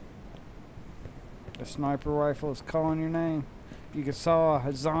 The sniper rifle is calling your name. You can saw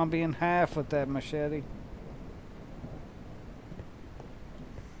a zombie in half with that machete.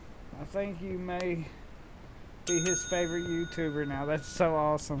 I think you may be his favorite YouTuber now. That's so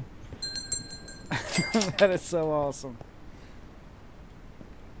awesome. That is so awesome.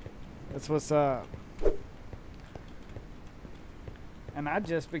 That's what's up. And I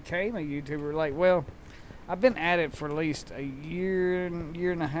just became a YouTuber. Like, well, I've been at it for at least a year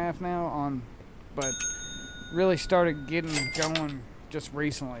and a half now but really started getting going just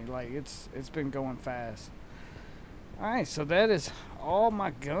recently. Like, it's been going fast. Alright, so that is all my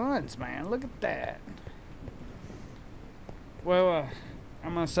guns, man. Look at that. Well,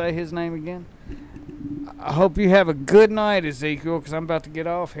 I'm going to say his name again. I hope you have a good night, Ezekiel, because I'm about to get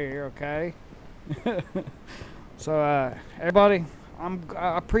off here, okay? So, everybody,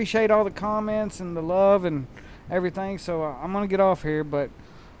 I appreciate all the comments and the love and everything. So, I'm going to get off here, but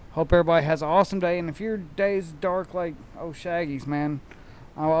hope everybody has an awesome day. And if your day's dark like, oh, Shaggy's, man,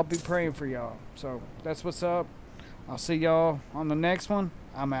 I'll be praying for y'all. So, that's what's up. I'll see y'all on the next one.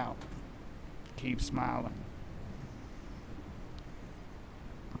 I'm out. Keep smiling.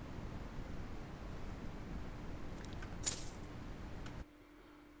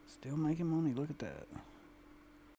 Still making money. Look at that.